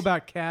cats? throw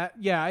about cat.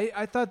 Yeah,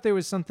 I thought there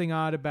was something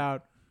odd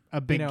about A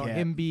big cat.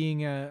 him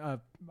being a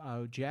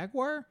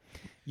jaguar.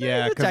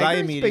 Yeah, He's a because tiger. I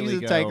He's big immediately as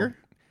a go. tiger.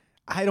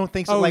 I don't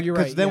think so. Oh, like, you're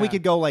because right, then we yeah.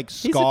 could go like a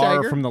Scar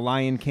tiger. from The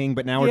Lion King,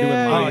 but now we're doing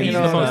Yeah, Oh, lions. he's you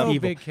the know, most no evil.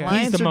 big cat. He's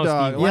Lions the are most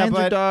dogs. evil. Yeah, Lions are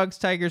but- dogs.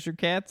 Tigers are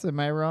cats. Am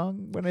I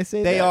wrong when I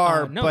say They that?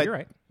 are, No, but you're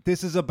right.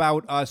 this is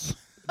about us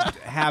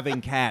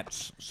having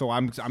cats. So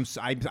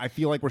I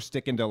feel like we're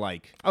sticking to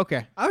like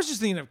Okay. I was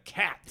just thinking of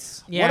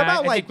cats. Yeah,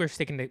 about, I like, think we're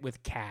sticking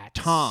with cats.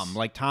 Tom,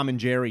 like Tom and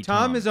Jerry.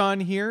 Tom is on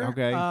here.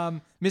 Okay.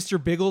 Mr.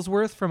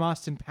 Bigglesworth from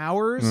Austin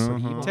Powers,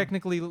 Mm-hmm.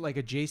 technically like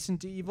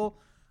adjacent to evil.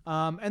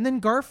 And then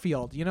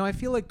Garfield. I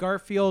feel like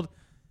Garfield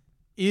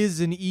is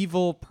an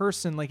evil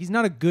person. Like he's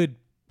not a good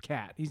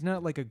cat. He's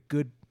not like a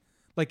good.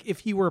 Like if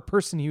he were a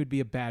person, he would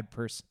be a bad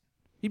person.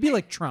 He'd be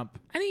like Trump.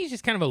 I think he's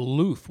just kind of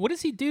aloof. What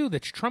does he do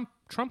that's Trump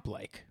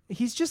like?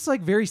 He's just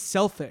like very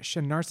selfish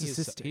and He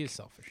narcissistic. is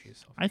selfish. He is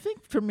selfish. I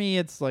think for me,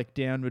 it's like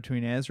down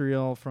between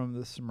Azrael from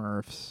the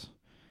Smurfs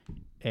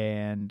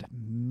and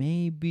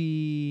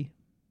maybe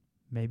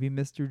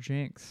Mr.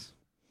 Jinx.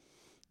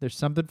 There's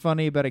something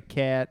funny about a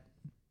cat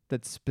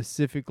that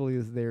specifically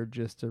is there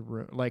just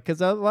to like,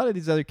 because a lot of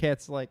these other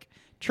cats, like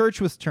Church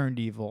was turned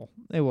evil.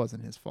 It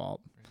wasn't his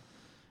fault.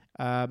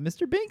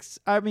 Mr. Binks,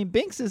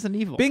 Binks isn't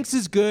evil. Binks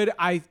is good.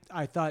 I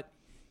thought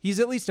he's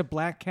at least a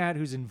black cat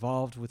who's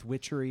involved with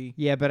witchery.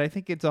 Yeah, but I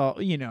think it's all,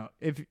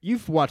 if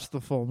you've watched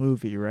the full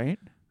movie, right?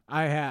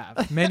 I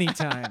have many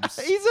times.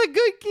 He's a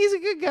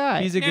good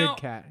guy. He's a Now-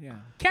 good cat. Yeah.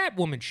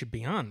 Catwoman should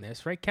be on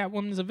this, right?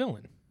 Catwoman is a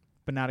villain.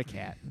 but not a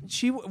cat.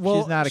 She's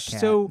not a cat.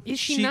 So Is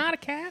she not a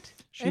cat?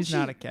 and She's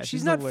not a cat. She's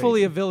She's not a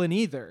fully lady. a villain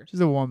either. She's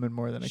a woman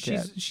more than a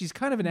cat. She's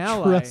kind of an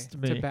ally Trust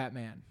me. to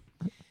Batman.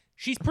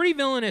 She's pretty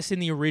villainous in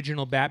the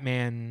original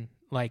Batman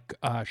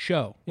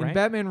show, In right?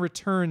 Batman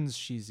Returns,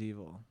 she's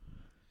evil.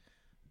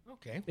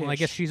 Okay. Well, I Ish.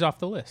 guess she's off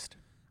the list.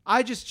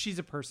 She's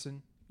a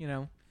person.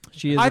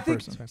 She is I a think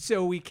person.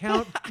 so. We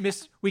count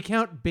we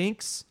count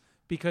Binks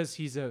because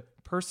he's a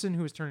person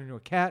who is turned into a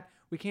cat.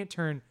 We can't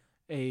turn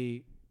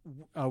a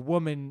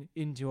woman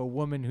into a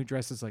woman who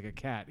dresses like a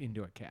cat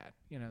into a cat.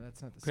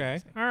 That's not the same Okay.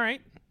 thing. All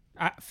right.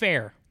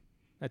 Fair.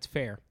 That's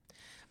fair.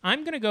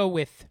 I'm gonna go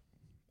with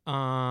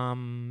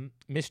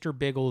Mr.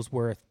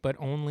 Bigglesworth, but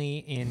only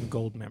in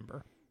Gold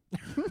Member.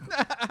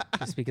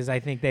 Just because I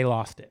think they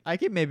lost it. I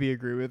can maybe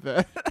agree with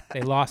that.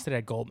 They lost it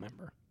at Gold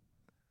Member.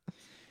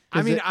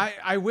 I mean, it-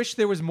 I wish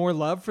there was more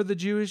love for the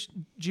Jew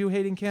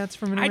hating cats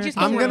from an I American. just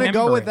I'm don't gonna go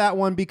remember with it. that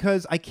one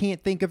because I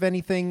can't think of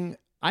anything.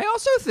 I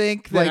also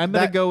think that Like I'm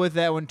going that- to go with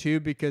that one too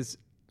because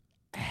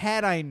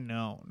had I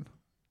known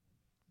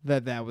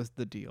that was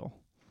the deal,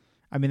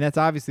 I mean, that's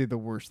obviously the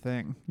worst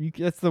thing.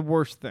 That's the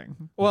worst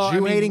thing. Well, I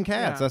Jew mean, hating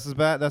cats. yeah. That's as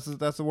bad.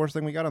 That's the worst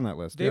thing we got on that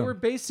list. They yeah.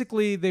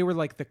 were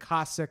like the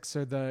Cossacks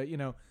or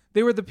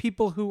they were the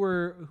people who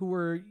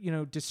were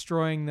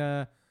destroying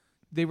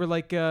they were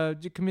like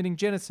committing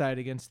genocide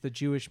against the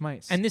Jewish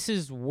mice. And this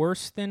is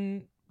worse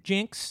than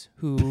Jinx,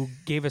 who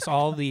gave us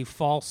all the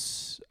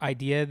false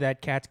idea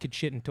that cats could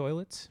shit in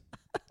toilets.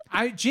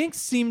 Jinx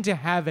seemed to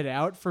have it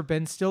out for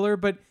Ben Stiller,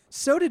 but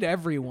so did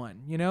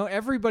everyone.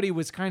 Everybody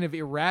was kind of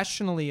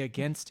irrationally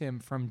against him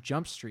from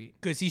Jump Street.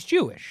 Because he's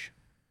Jewish.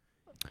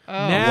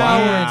 Now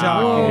we're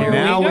talking. Here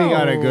now we we go.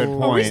 got a good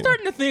point. Are we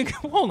starting to think,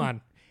 hold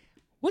on,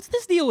 what's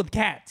this deal with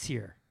cats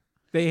here?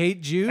 They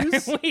hate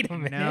Jews. Wait a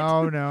minute.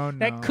 No.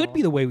 That could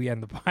be the way we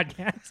end the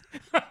podcast.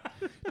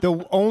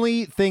 The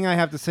only thing I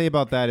have to say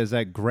about that is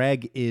that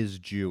Greg is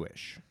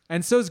Jewish.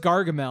 And so's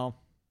Gargamel.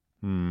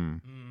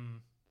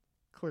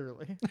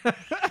 Clearly.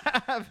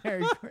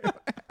 Very clearly.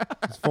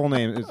 His full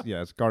name is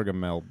it's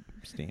Gargamel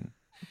Steen.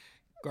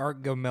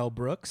 Gargamel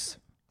Brooks.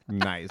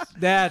 Nice.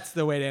 That's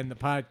the way to end the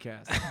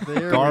podcast.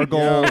 There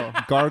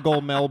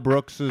Gargle Mel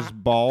Brooks's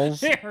balls.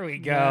 There we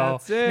go.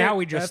 That's it. Now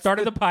we just That's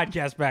started the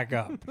podcast back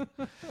up.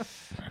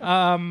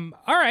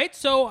 All right.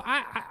 So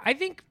I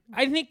think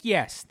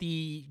yes,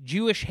 the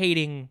Jewish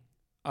hating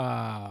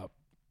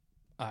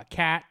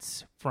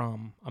cats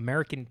from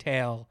American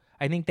Tail.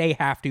 I think they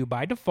have to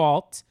by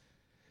default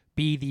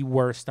be the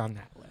worst on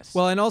that list.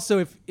 Well, and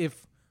also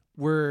if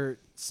we're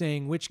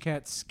saying which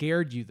cat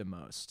scared you the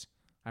most,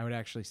 I would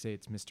actually say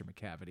it's Mr.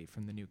 McCavity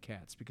from the new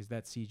Cats because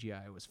that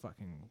CGI was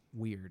fucking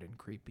weird and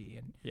creepy,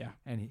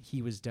 and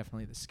he was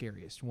definitely the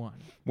scariest one.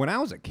 When I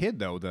was a kid,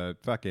 though, the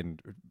fucking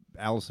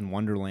Alice in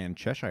Wonderland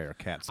Cheshire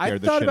Cat I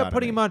scared the thought shit about out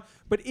putting of him me. on,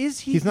 but is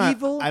he He's not.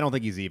 evil? I don't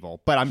think he's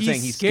evil, but I'm He's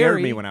saying he scary.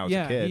 scared me when I was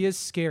yeah, a kid. he is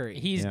scary.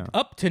 He's Yeah.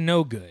 up to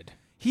no good.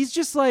 He's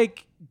just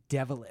like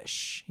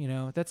devilish,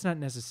 That's not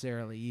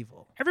necessarily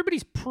evil.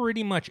 Everybody's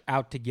pretty much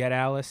out to get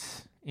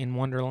Alice in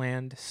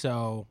Wonderland,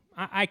 so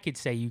I could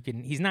say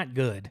he's not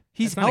good.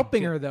 He's That's not a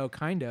helping good- her though,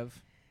 kind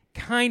of.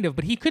 Kind of,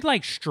 but he could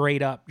like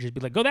straight up just be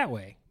like, go that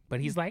way. But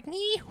he's like,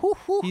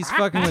 He's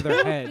fucking with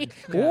her head.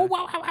 Oh, Yeah.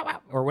 wow, wow, wow,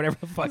 wow, or whatever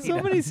the fuck. So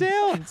he many does.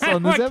 sounds I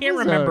on this can't episode.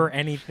 remember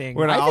anything.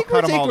 We're not- I I'll think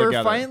cut 'em all we're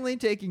together. finally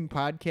taking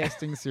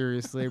podcasting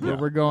seriously, where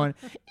we're going.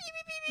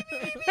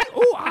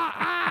 Ooh, ah,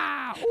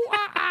 ah, ooh,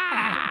 ah,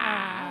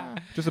 ah.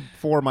 Just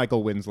 4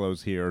 Michael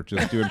Winslows here,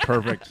 just doing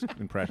perfect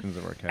impressions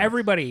of our cats.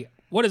 Everybody,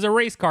 what does a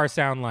race car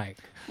sound like?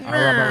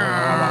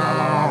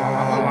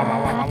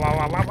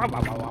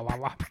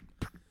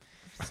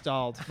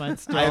 Stalled. Mine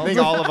stalled. I think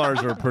all of ours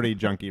are pretty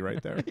junky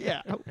right there.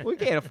 Yeah, we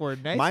can't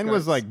afford nice. Mine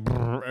was cars.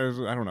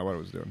 like, I don't know what it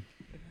was doing.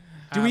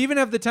 Do we even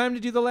have the time to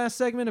do the last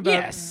segment about?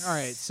 Yes. All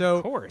right. So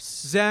Of course.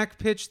 Zach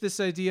pitched this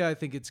idea. I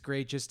think it's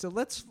great. Just to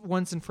let's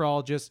once and for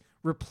all just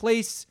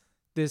replace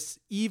this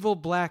evil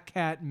black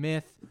cat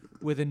myth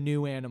with a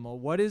new animal.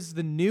 What is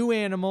the new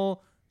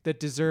animal that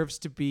deserves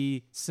to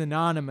be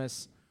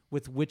synonymous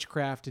with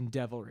witchcraft and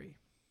devilry?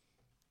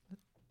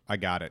 I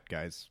got it,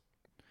 guys.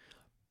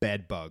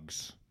 Bed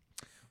bugs.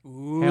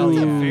 Hell That's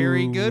yeah. a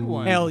very good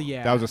one. Hell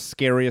yeah. That was the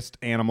scariest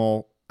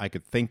animal I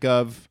could think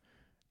of.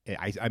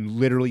 I'm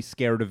literally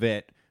scared of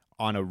it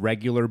on a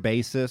regular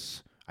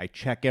basis. I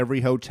check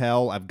every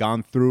hotel. I've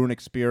gone through an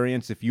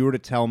experience. If you were to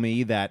tell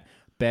me that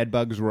bed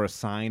bugs were a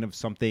sign of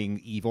something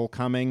evil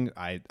coming,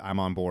 I'm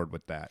on board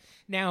with that.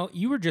 Now,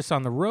 you were just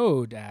on the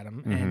road,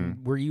 Adam, Mm-hmm.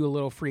 and were you a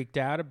little freaked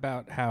out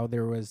about how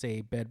there was a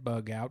bed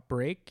bug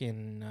outbreak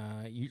in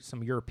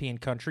some European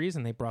countries,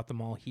 and they brought them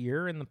all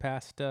here in the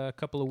past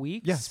couple of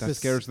weeks? Yes, that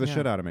scares the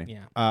shit out of me.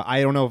 Yeah.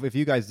 I don't know if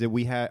you guys did.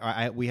 We had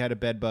a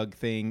bed bug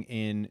thing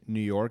in New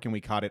York, and we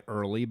caught it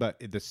early. But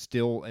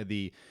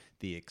the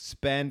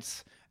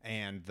expense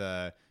and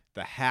the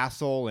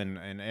hassle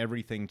and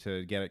everything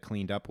to get it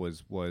cleaned up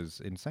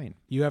was insane.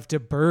 You have to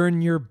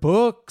burn your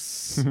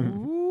books.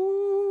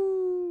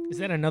 Is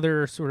that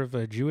another sort of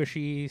a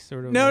Jewishy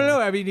sort of? No.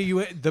 I mean,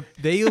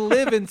 they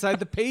live inside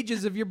the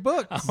pages of your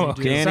books. Oh,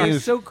 dude. Danny Sounds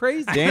is- so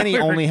crazy. Danny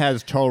only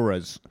has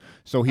Torahs,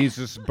 so he's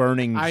just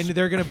burning. I knew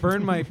they're gonna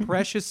burn my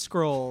precious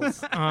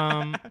scrolls.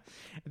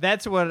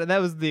 That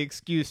was the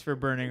excuse for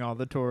burning all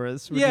the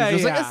Torahs. Yeah,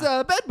 Like, yeah.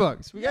 it's bed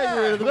bugs. We got to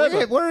get rid of the bed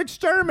bugs. We're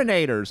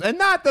exterminators, and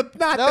not no,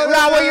 what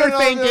no, you're no,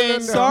 thinking. no.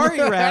 Sorry,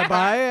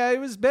 Rabbi. I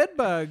was bed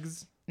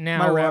bugs. Now,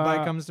 My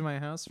rabbi comes to my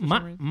house for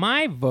some reason.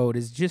 my vote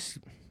is just,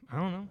 I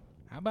don't know.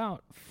 How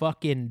about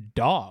fucking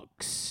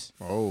dogs?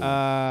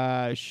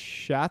 Oh,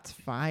 Shots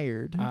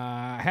fired.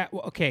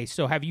 Okay,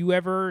 so have you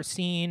ever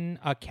seen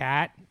a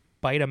cat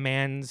bite a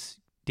man's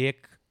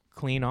dick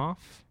clean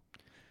off?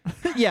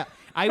 Yeah,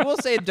 I will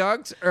say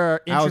dogs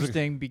are I was-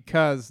 interesting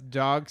because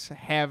dogs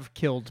have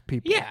killed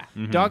people. Yeah.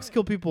 Dogs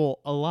kill people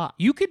a lot.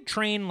 You could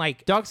train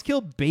like Dogs kill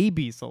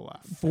babies a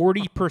lot.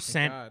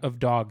 40% of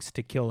dogs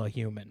to kill a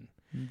human.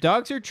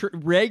 Dogs are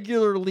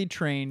regularly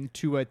trained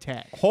to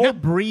attack. whole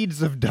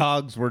breeds of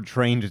dogs were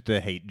trained to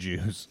hate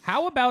Jews.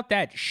 How about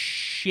that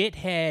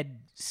shithead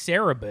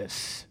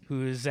Cerebus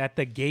who's at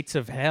the gates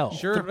of hell?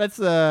 Sure. That's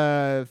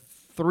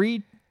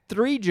three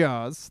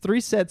jaws, 3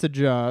 sets of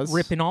jaws.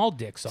 Ripping all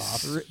dicks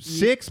off.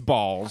 6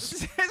 balls.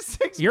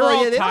 6 You're balls.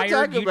 all Yeah, they don't tired.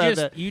 talk You about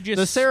just- that. you just-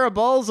 the Sarah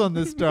balls on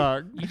this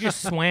dog. You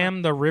just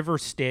swam the river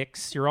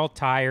Styx. You're all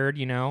tired,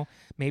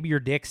 Maybe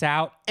your dick's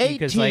out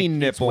because 18 like,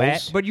 it's nipples.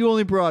 wet. But you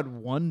only brought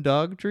one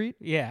dog treat.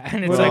 Yeah,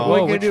 and it's What like, what whoa,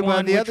 can you which do about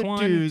one? the Which other one?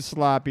 2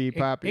 sloppy E-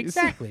 puppies?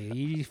 Exactly.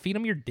 You feed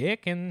them your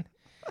dick, and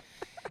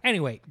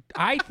anyway,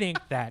 I think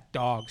that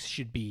dogs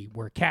should be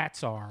where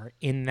cats are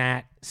in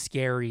that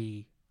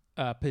scary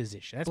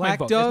position. That's Black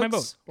my vote. dogs That's my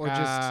vote. or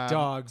just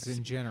dogs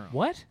in general?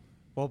 What?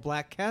 Well,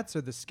 black cats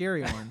are the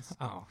scary ones.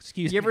 Oh,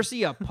 excuse You me. ever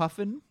see a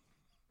puffin?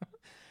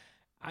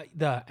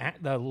 The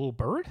little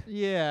bird?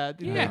 Yeah,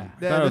 dude, Yeah.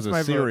 That was that's my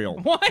a vote. cereal.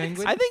 What?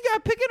 Penguin? I think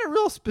I'm picking a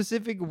real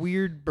specific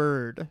weird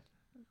bird.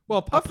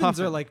 Well, puffins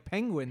puffin. are like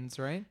penguins,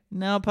 right?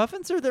 No,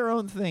 puffins are their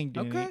own thing,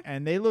 Danny, Okay.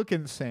 and they look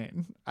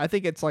insane. I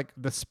think it's like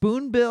the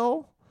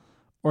spoonbill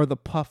or the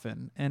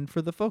puffin. And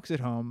for the folks at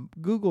home,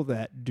 Google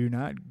that. Do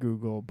not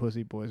Google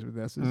pussy boys with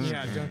S's.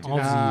 Don't All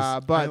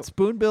these. But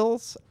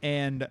spoonbills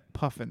and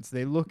puffins,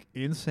 they look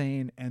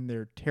insane and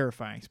they're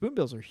terrifying.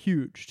 Spoonbills are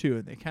huge too,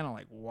 and they kind of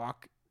like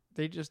walk.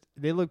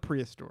 They look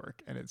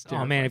prehistoric, and it's Oh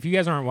terrifying. man, if you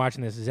guys aren't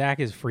watching this,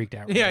 Zach is freaked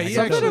out. right Yeah, now. he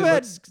I can actually tell you.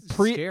 looks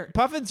scary.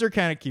 puffins are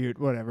kind of cute,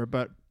 whatever.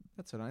 But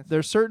That's what I think.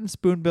 there's certain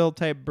spoonbill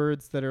type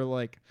birds that are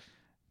like,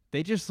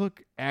 they just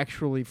look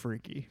actually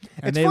freaky,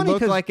 and It's they funny look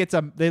 'cause-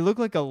 like they look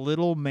like a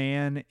little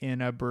man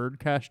in a bird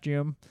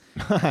costume,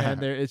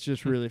 and it's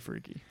just really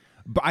freaky.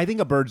 But I think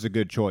a bird's a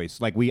good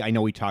choice. Like I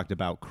know we talked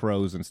about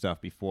crows and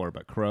stuff before,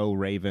 but crow,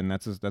 raven,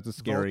 that's a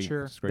scary.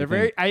 Vulture. That's a scary They're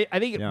thing. very. I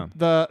think Yeah.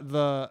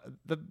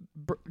 the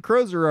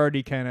crows are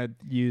already kind of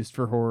used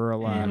for horror a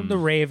lot. And the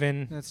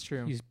Raven. That's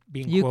true. He's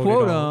being You quoted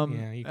quote all- them,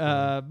 Yeah, you quote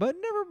 'em. but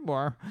never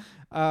more.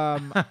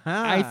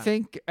 I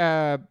think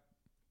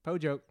Po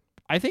joke.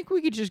 I think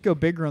we could just go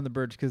bigger on the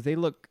birds because they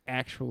look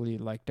actually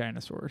like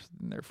dinosaurs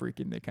and they're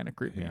freaking. They kind of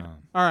creep me Yeah. out.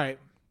 All right.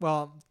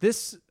 Well,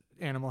 this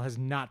animal has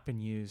not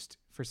been used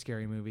for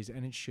scary movies,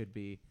 and it should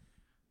be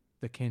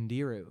the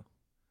kangaroo.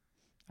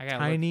 I got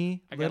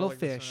Tiny little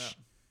fish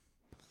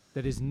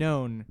that is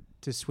known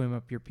to swim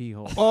up your pee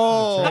hole.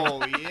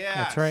 Oh, yes.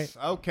 That's right.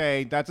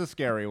 Okay, that's a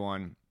scary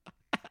one.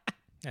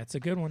 That's a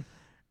good one.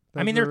 I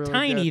Those mean, are they're really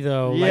tiny good.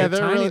 though. Yeah, like, they're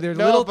tiny. really- They're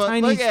no, little but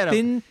tiny look at 'em.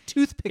 thin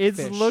toothpick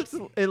fish.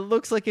 It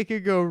looks like it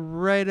could go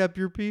right up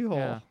your pee hole.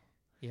 Yeah.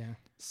 yeah.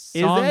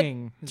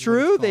 Songing is what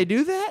True, it's they called.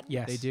 do that.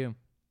 Yes. They do.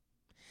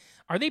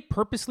 Are they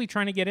purposely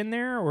trying to get in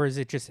there, or is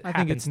it just? I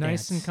think it's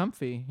nice and happenstance?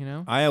 comfy. You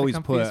know. I The always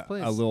put comfiest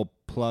place. a little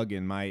plug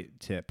in my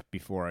tip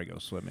before I go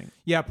swimming.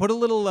 Yeah, put a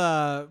little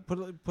put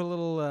a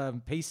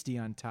little pasty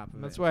on top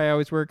of That's it. why I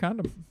always wear a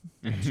condom.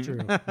 That's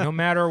true. No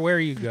matter where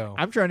you go.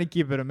 I'm trying to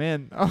keep them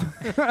in.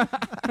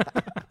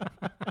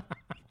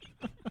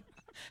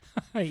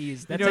 You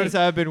notice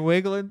how I've been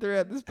wiggling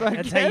throughout this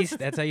podcast?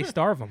 That's how you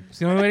starve them. It's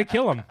the only way to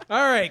kill them.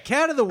 All right,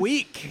 cat of the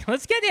week.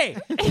 Let's get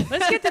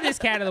to this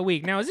cat of the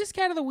week. Now, is this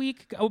cat of the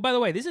week? Oh, by the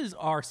way, this is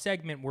our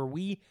segment where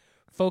we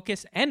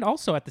focus and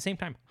also at the same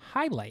time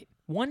highlight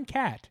one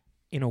cat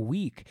in a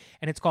week,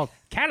 and it's called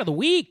Cat of the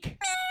Week.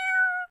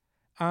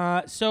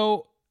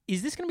 So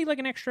is this going to be like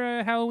an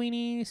extra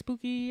Halloweeny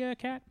spooky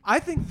cat? I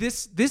think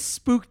this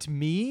spooked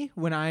me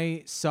when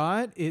I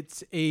saw it.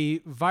 It's a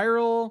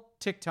viral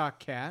TikTok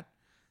cat.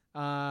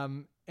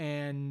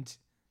 And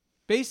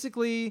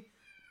basically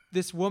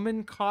this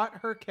woman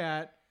caught her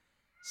cat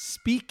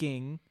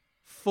speaking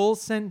full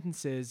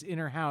sentences in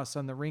her house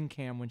on the Ring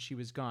cam when she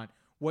was gone.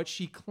 What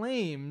she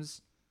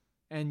claims,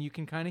 and you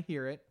can kind of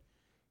hear it,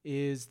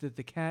 is that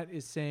the cat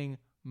is saying,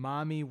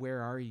 "Mommy,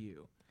 where are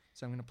you?"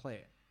 So I'm going to play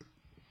it.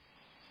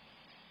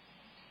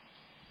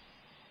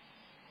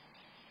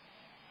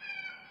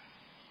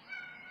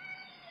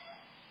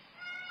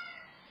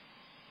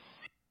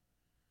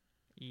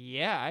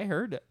 Yeah, I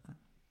heard it.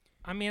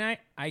 I mean,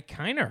 I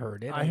kind of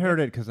heard it. I heard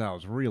it because I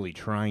was really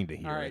trying to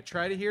hear All right, it.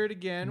 try to hear it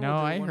again. No,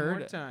 We'll do I it one heard more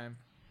it. time.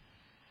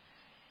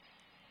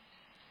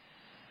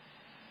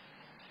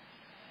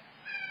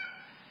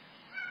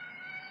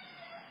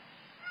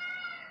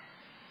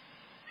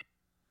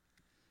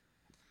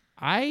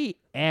 I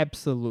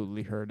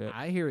absolutely heard it.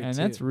 I hear it and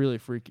too. that's really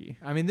freaky.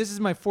 I mean, this is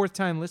my fourth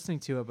time listening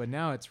to it, but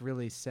now it's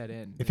really set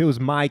in. If it was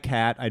my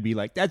cat, I'd be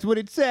like, "That's what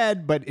it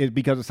said." But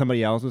because of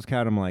somebody else's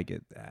cat, I'm like,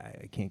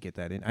 I can't get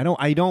that in.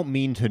 I don't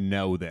mean to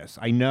know this.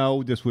 I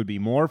know this would be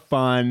more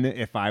fun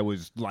if I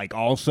was like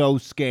also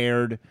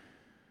scared.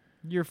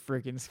 You're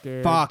freaking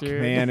scared. Fuck,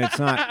 dude. man, it's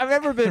not. I've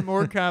never been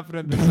more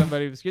confident than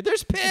somebody who's scared.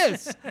 There's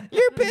piss.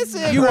 You're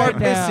pissing. You right are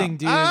now. pissing,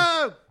 dude.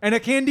 Oh! And a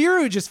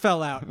kangaroo just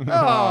fell out.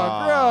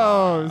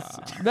 Oh,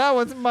 gross. That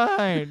one's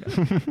mine.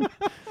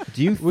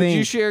 Do you think? Would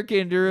you share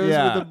kangaroos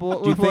yeah. with, Do you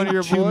with one think of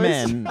your two boys?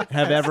 men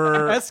have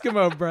ever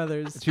Eskimo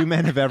brothers. two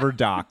men have ever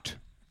docked,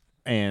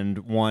 and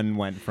one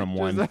went from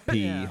one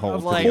pee yeah, hole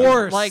of to like, the other?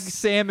 course. like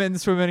salmon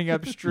swimming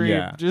upstream.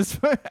 Yeah. Just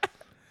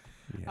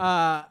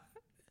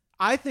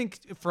I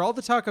think for all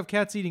the talk of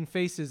cats eating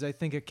faces, I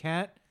think a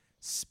cat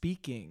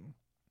speaking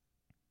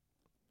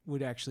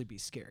would actually be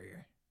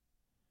scarier.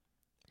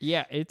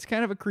 yeah, it's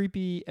kind of a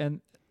creepy,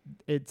 and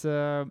it's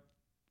a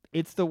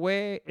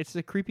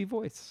creepy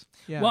voice.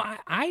 Yeah. Well,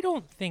 I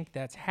don't think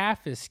that's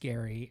half as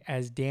scary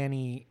as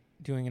Danny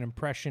doing an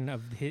impression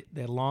of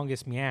the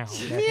longest meow.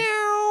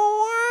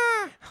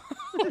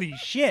 Holy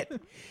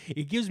shit!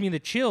 It gives me the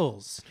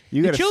chills.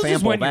 You the gotta chills is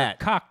sample when that.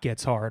 your cock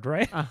gets hard,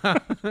 right?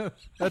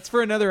 That's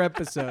for another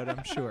episode,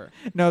 I'm sure.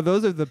 No,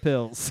 those are the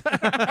pills.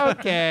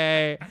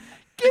 Okay,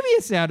 give me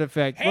a sound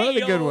effect. One of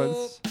the good Hey-yo.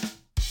 ones.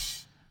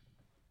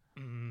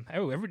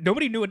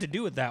 Nobody knew what to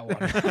do with that one.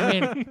 I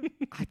mean,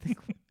 I think.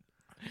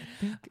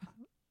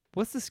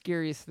 What's the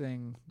scariest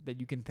thing that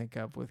you can think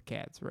of with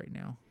cats right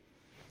now?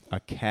 A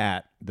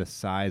cat the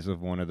size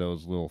of one of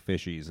those little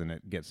fishies, and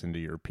it gets into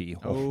your pee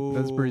hole.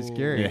 That's pretty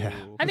scary. Yeah.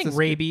 I think What's the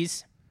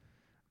rabies.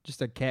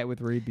 Just a cat with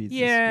rabies. is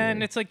Yeah, scary.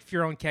 and it's like if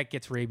your own cat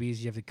gets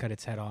rabies, you have to cut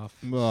its head off.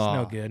 It's Ugh.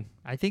 no good.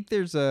 I think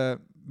there's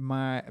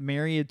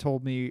Mary had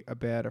told me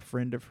about a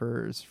friend of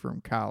hers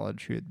from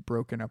college who had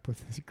broken up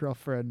with his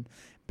girlfriend,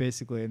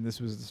 basically, and this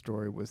was the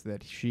story, was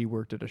that she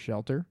worked at a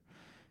shelter,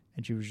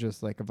 and she was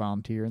just like a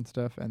volunteer and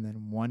stuff, and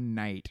then one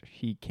night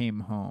he came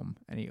home,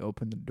 and he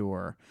opened the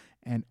door,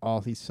 and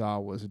all he saw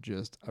was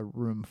just a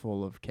room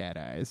full of cat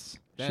eyes.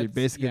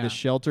 That's- The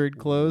shelter had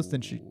closed,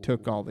 and she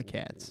took all the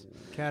cats,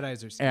 Cat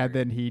eyes are scary. and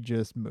then he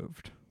just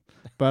moved.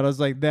 But I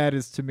was like, that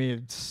is to me.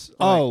 It's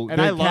Oh,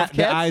 and I love cats.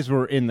 The eyes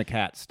were in the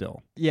cat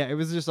still. Yeah, it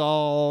was just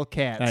all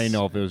cats. I didn't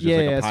know if it was just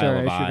like a pile sorry,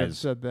 of I should have eyes.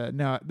 said that.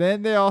 No,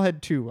 then they all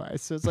had 2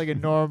 eyes, so it's like a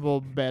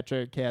normal batch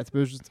of cats, but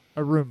it was just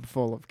a room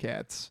full of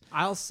cats.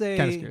 I'll say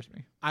Kind of scares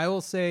me. I will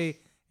say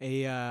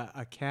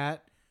a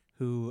cat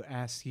who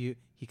asks you,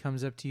 he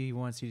comes up to you, he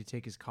wants you to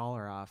take his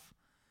collar off,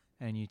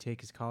 and you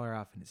take his collar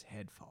off, and his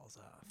head falls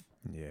off.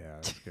 Yeah,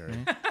 that's scary.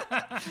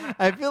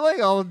 I feel like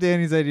all of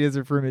Danny's ideas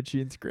are from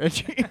Itchy and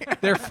Scratchy.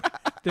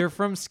 They're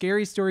from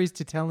Scary Stories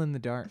to Tell in the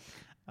Dark.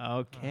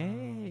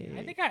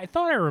 Okay. I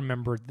thought I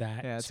remembered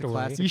that Yeah, it's a story.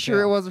 classic. You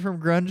sure it wasn't from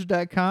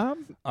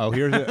grunge.com? Oh,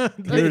 here's a It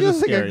here's a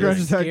feels like a scary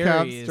grunge thing.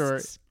 .com Scariest.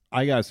 story.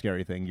 I got a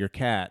scary thing. Your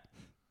cat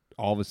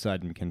all of a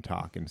sudden can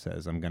talk and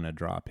says, "I'm going to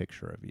draw a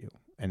picture of you."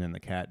 And then the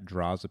cat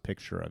draws a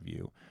picture of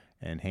you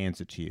and hands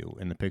it to you,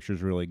 and the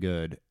picture's really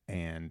good,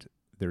 and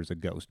there's a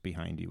ghost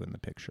behind you in the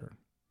picture.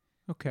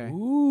 Okay.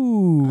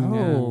 Ooh.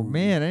 Oh,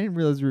 man. I didn't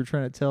realize we were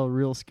trying to tell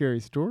real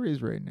scary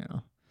stories right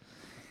now.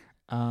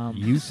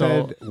 You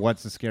so- said,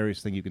 "What's the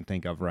scariest thing you can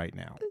think of right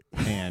now?"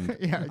 And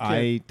Yeah,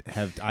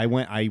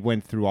 I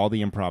went through all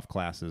the improv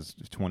classes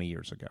 20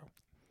 years ago,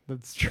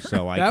 That's true.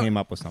 so I That- came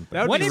up with something.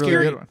 that would What be if really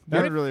you're- good one. That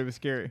what would if- really be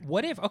scary.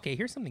 What if? Okay,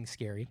 here's something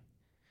scary.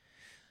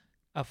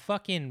 A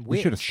fucking We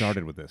witch. should have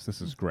started with this.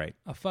 This is great.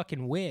 A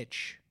fucking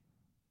witch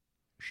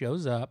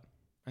shows up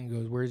and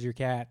goes, "Where's your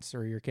cats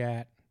or your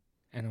cat?"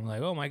 And I'm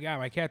like, "Oh my god,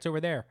 my cat's over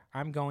there."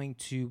 I'm going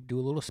to do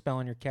a little spell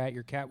on your cat.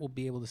 Your cat will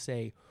be able to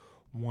say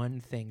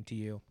one thing to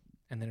you,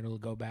 and then it'll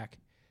go back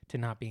to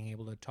not being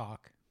able to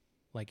talk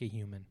like a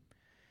human.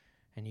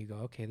 And you go,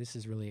 "Okay, this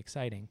is really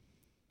exciting.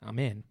 I'm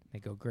in." They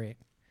go, "Great."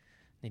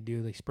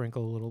 They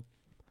sprinkle a little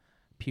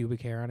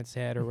pubic hair on its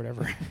head or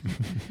whatever.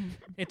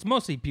 It's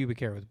mostly pubic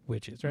hair with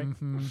witches, right?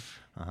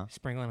 Mhm.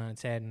 Sprinkling on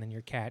its head, and then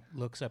your cat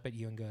looks up at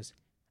you and goes,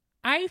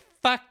 "I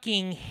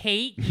fucking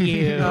hate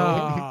you."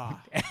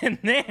 Ah. And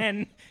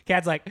then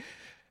cat's like,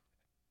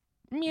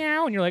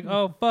 "Meow," and you're like,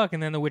 "Oh fuck,"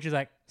 and then the witch is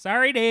like,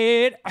 "Sorry,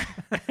 dude,"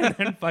 and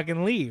then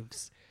fucking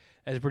leaves.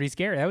 That's pretty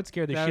scary. That would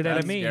scare the shit out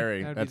of me.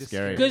 Scary. That'd be That's the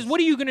scary. Because what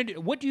are you gonna do?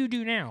 What do you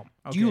do now?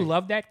 Do you Okay.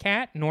 love that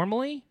cat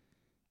normally?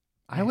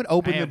 I would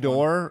open I the have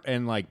door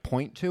and like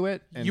point to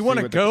it. And You see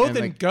wanna what go? and,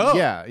 Then like, go.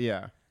 Yeah,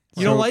 yeah.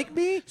 You don't like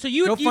me? So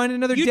you Go find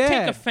another you'd take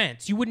dad.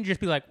 offense. You wouldn't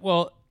just be like,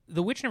 "Well,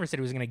 the witch never said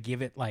it was gonna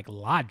give it like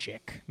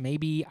logic.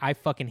 Maybe I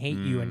fucking hate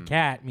you and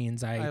cat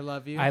means I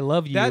love you. I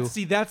love you."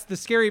 That's the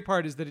scary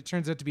part, is that it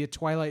turns out to be a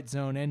Twilight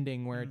Zone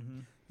ending where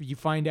you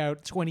find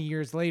out 20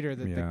 years later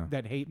that Yeah.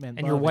 that hate meant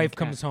and love your wife cat.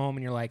 comes home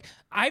and you're like,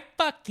 "I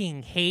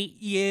fucking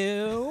hate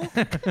you."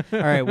 All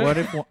right, what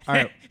if... All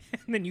right,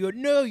 And then you go,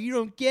 "No, you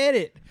don't get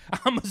it.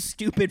 I'm a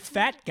stupid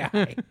fat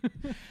guy."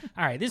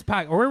 All right, this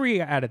podcast. Where are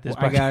we at this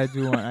I podcast?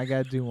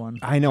 gotta do one.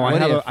 I know.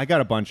 What if- I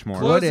got a bunch more.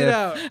 Close What it if-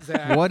 out,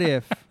 Zach. What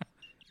if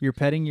you're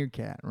petting your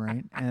cat,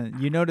 right?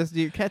 And you notice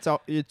your cat's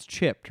it's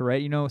chipped,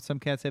 right? You know some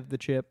cats have the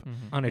chip.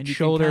 On And its you can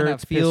shoulder, kinda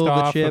it's feel pissed the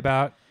off chip.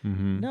 about.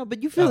 Mm-hmm. No,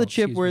 but you feel Oh, the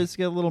chip excuse where me. it's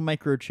got a little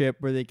microchip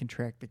where they can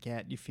track the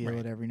cat. You feel Right.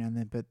 it every now and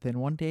then. But then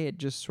one day it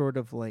just sort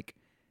of like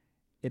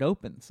it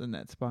opens in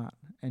that spot,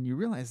 and you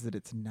realize that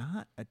it's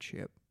not a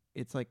chip.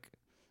 It's like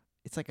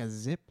a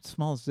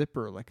small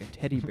zipper, like a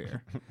teddy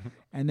bear.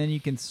 And then you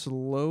can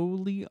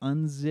slowly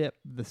unzip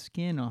the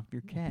skin off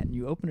your cat, and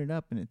you open it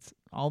up, and it's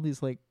all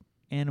these like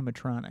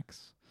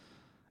animatronics.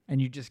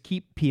 And you just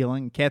keep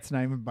peeling. Cat's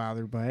not even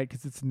bothered by it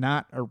because it's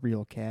not a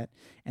real cat.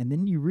 And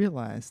then you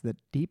realize that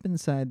deep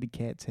inside the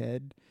cat's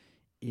head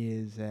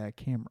is a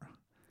camera.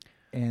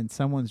 And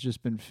someone's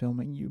just been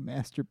filming you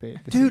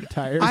masturbate this Dude,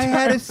 entire I time.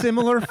 had a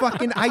similar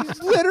fucking. I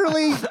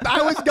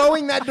was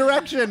going that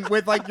direction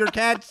with like your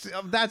cats.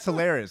 That's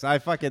hilarious.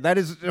 That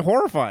is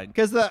horrifying.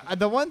 Because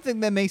the one thing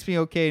that makes me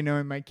okay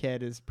knowing my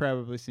cat is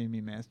probably seeing me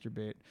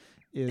masturbate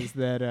is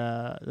that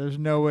there's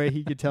no way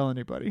he could tell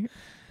anybody.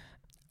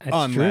 That's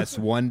Unless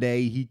true. one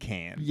day he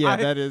can. Yeah, I-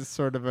 that is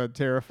sort of a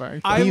terrifying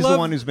thing. I He's love- the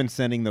one who's been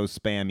sending those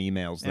spam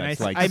emails. And That's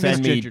I like, miss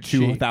send me Ginger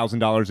Sheep.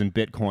 $2,000 in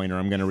Bitcoin, or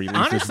I'm going to release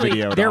this Honestly,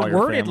 video. to they're all your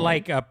worded family.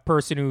 like a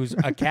person who's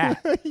a cat.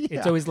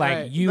 It's always like,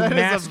 right. "You That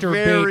is a very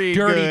masturbate, dirty,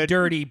 good-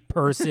 dirty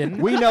person."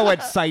 We know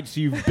what sites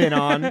you've been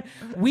on.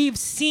 We've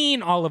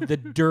seen all of the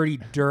dirty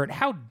dirt.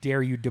 How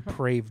dare you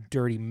deprave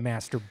dirty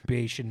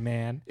masturbation,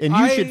 man? And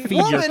you should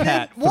feed your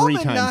cat 3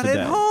 times not a at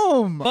day.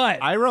 home.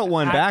 But I wrote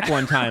one back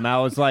one time. I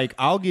was like,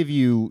 I'll give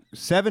you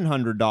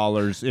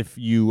 $700 if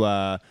you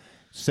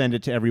send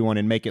it to everyone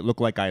and make it look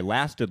like I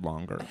lasted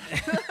longer.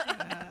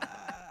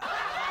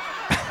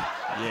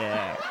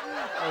 Yeah.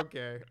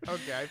 Okay,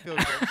 I feel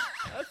good.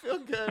 I feel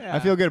good. I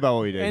feel good about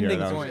what we did Ending here.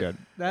 That was point. good.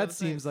 That was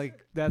seems nice.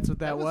 like that's what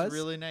that was.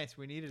 really nice.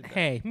 We needed that.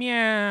 hey,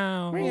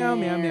 meow. Meow,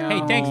 meow, meow.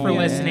 Hey, thanks for Yeah.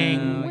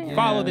 listening. Yeah.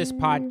 Follow this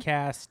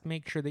podcast.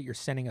 Make sure that you're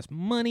sending us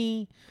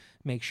money.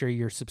 Make sure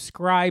you're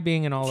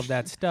subscribing and all of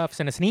that stuff.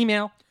 Send us an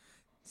email.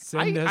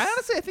 Send us. I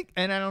honestly, I think,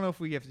 and I don't know if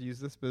we have to use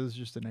this, but it's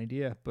just an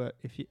idea. But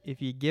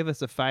if you give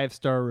us a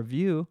 5-star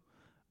review,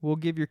 we'll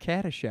give your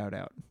cat a shout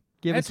out.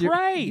 Give That's us your,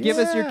 right. Give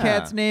us your Yeah.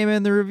 cat's name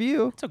in the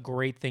review. It's a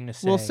great thing to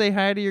say. We'll say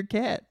hi to your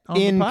cat on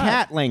In the pod.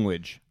 cat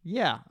language.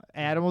 Yeah,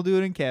 Adam will do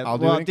it in cat. I'll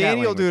do it in cat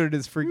Danny will do language. it in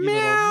his freaky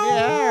little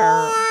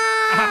meow.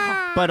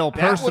 But he'll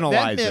That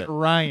personalize meant it.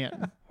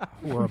 Ryan.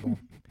 Horrible.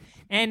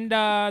 And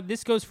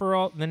this goes for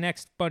all the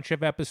next bunch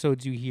of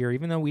episodes you hear.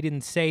 Even though we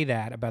didn't say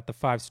that about the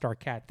 5-star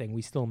cat thing,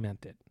 we still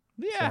meant it.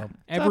 Yeah, So,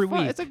 every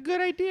week. It's a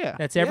good idea.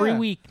 That's every Yeah.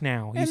 week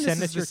now. You And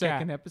send this us is your the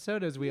second cat.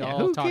 episode, as we Yeah, all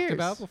who talked cares?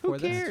 about before Who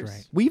this. cares? That's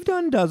right. We've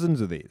done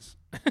dozens of these.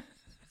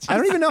 I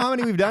don't even know how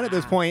many we've done at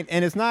this point,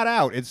 and it's not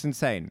out. It's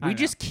insane. We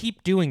just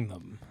keep doing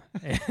them.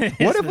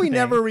 What if we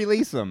never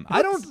release them?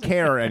 I don't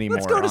care anymore,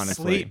 Let's go to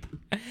honestly. sleep.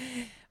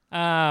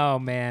 Oh,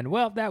 man.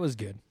 Well, that was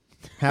good.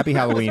 Happy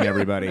Halloween,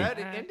 everybody. That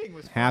ending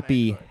was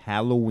Happy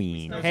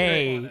Halloween.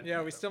 Hey,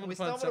 Yeah, we still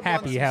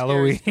Happy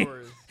Halloween.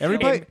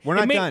 Everybody, we're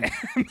not it may, done.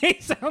 It may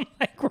sound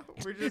like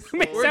we're just- it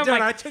may We're sound done.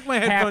 like I took my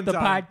half headphones the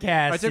off.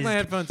 podcast I took my is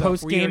headphones off. We are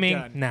post-gaming.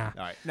 done. Nah.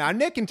 All right. Now,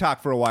 Nick can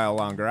talk for a while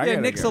longer. I Yeah,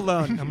 gotta Nick's go.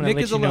 alone. I'm gonna Nick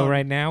let is you know alone.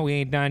 right now we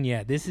ain't done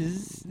yet. This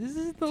is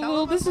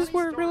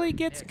where it really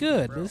gets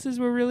good. This is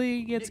where it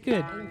really gets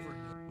good.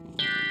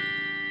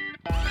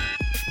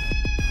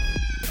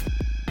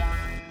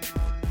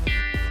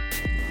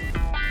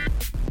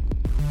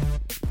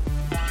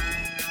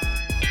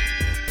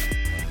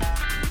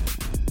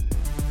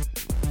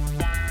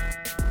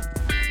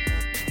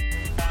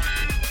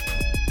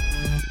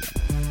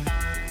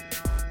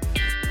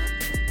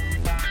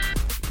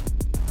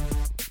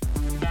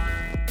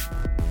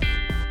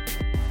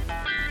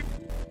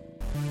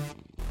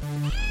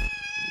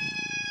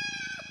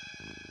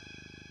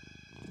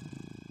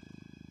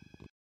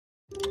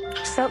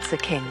 Seltzer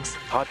Kings.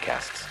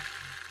 Podcasts.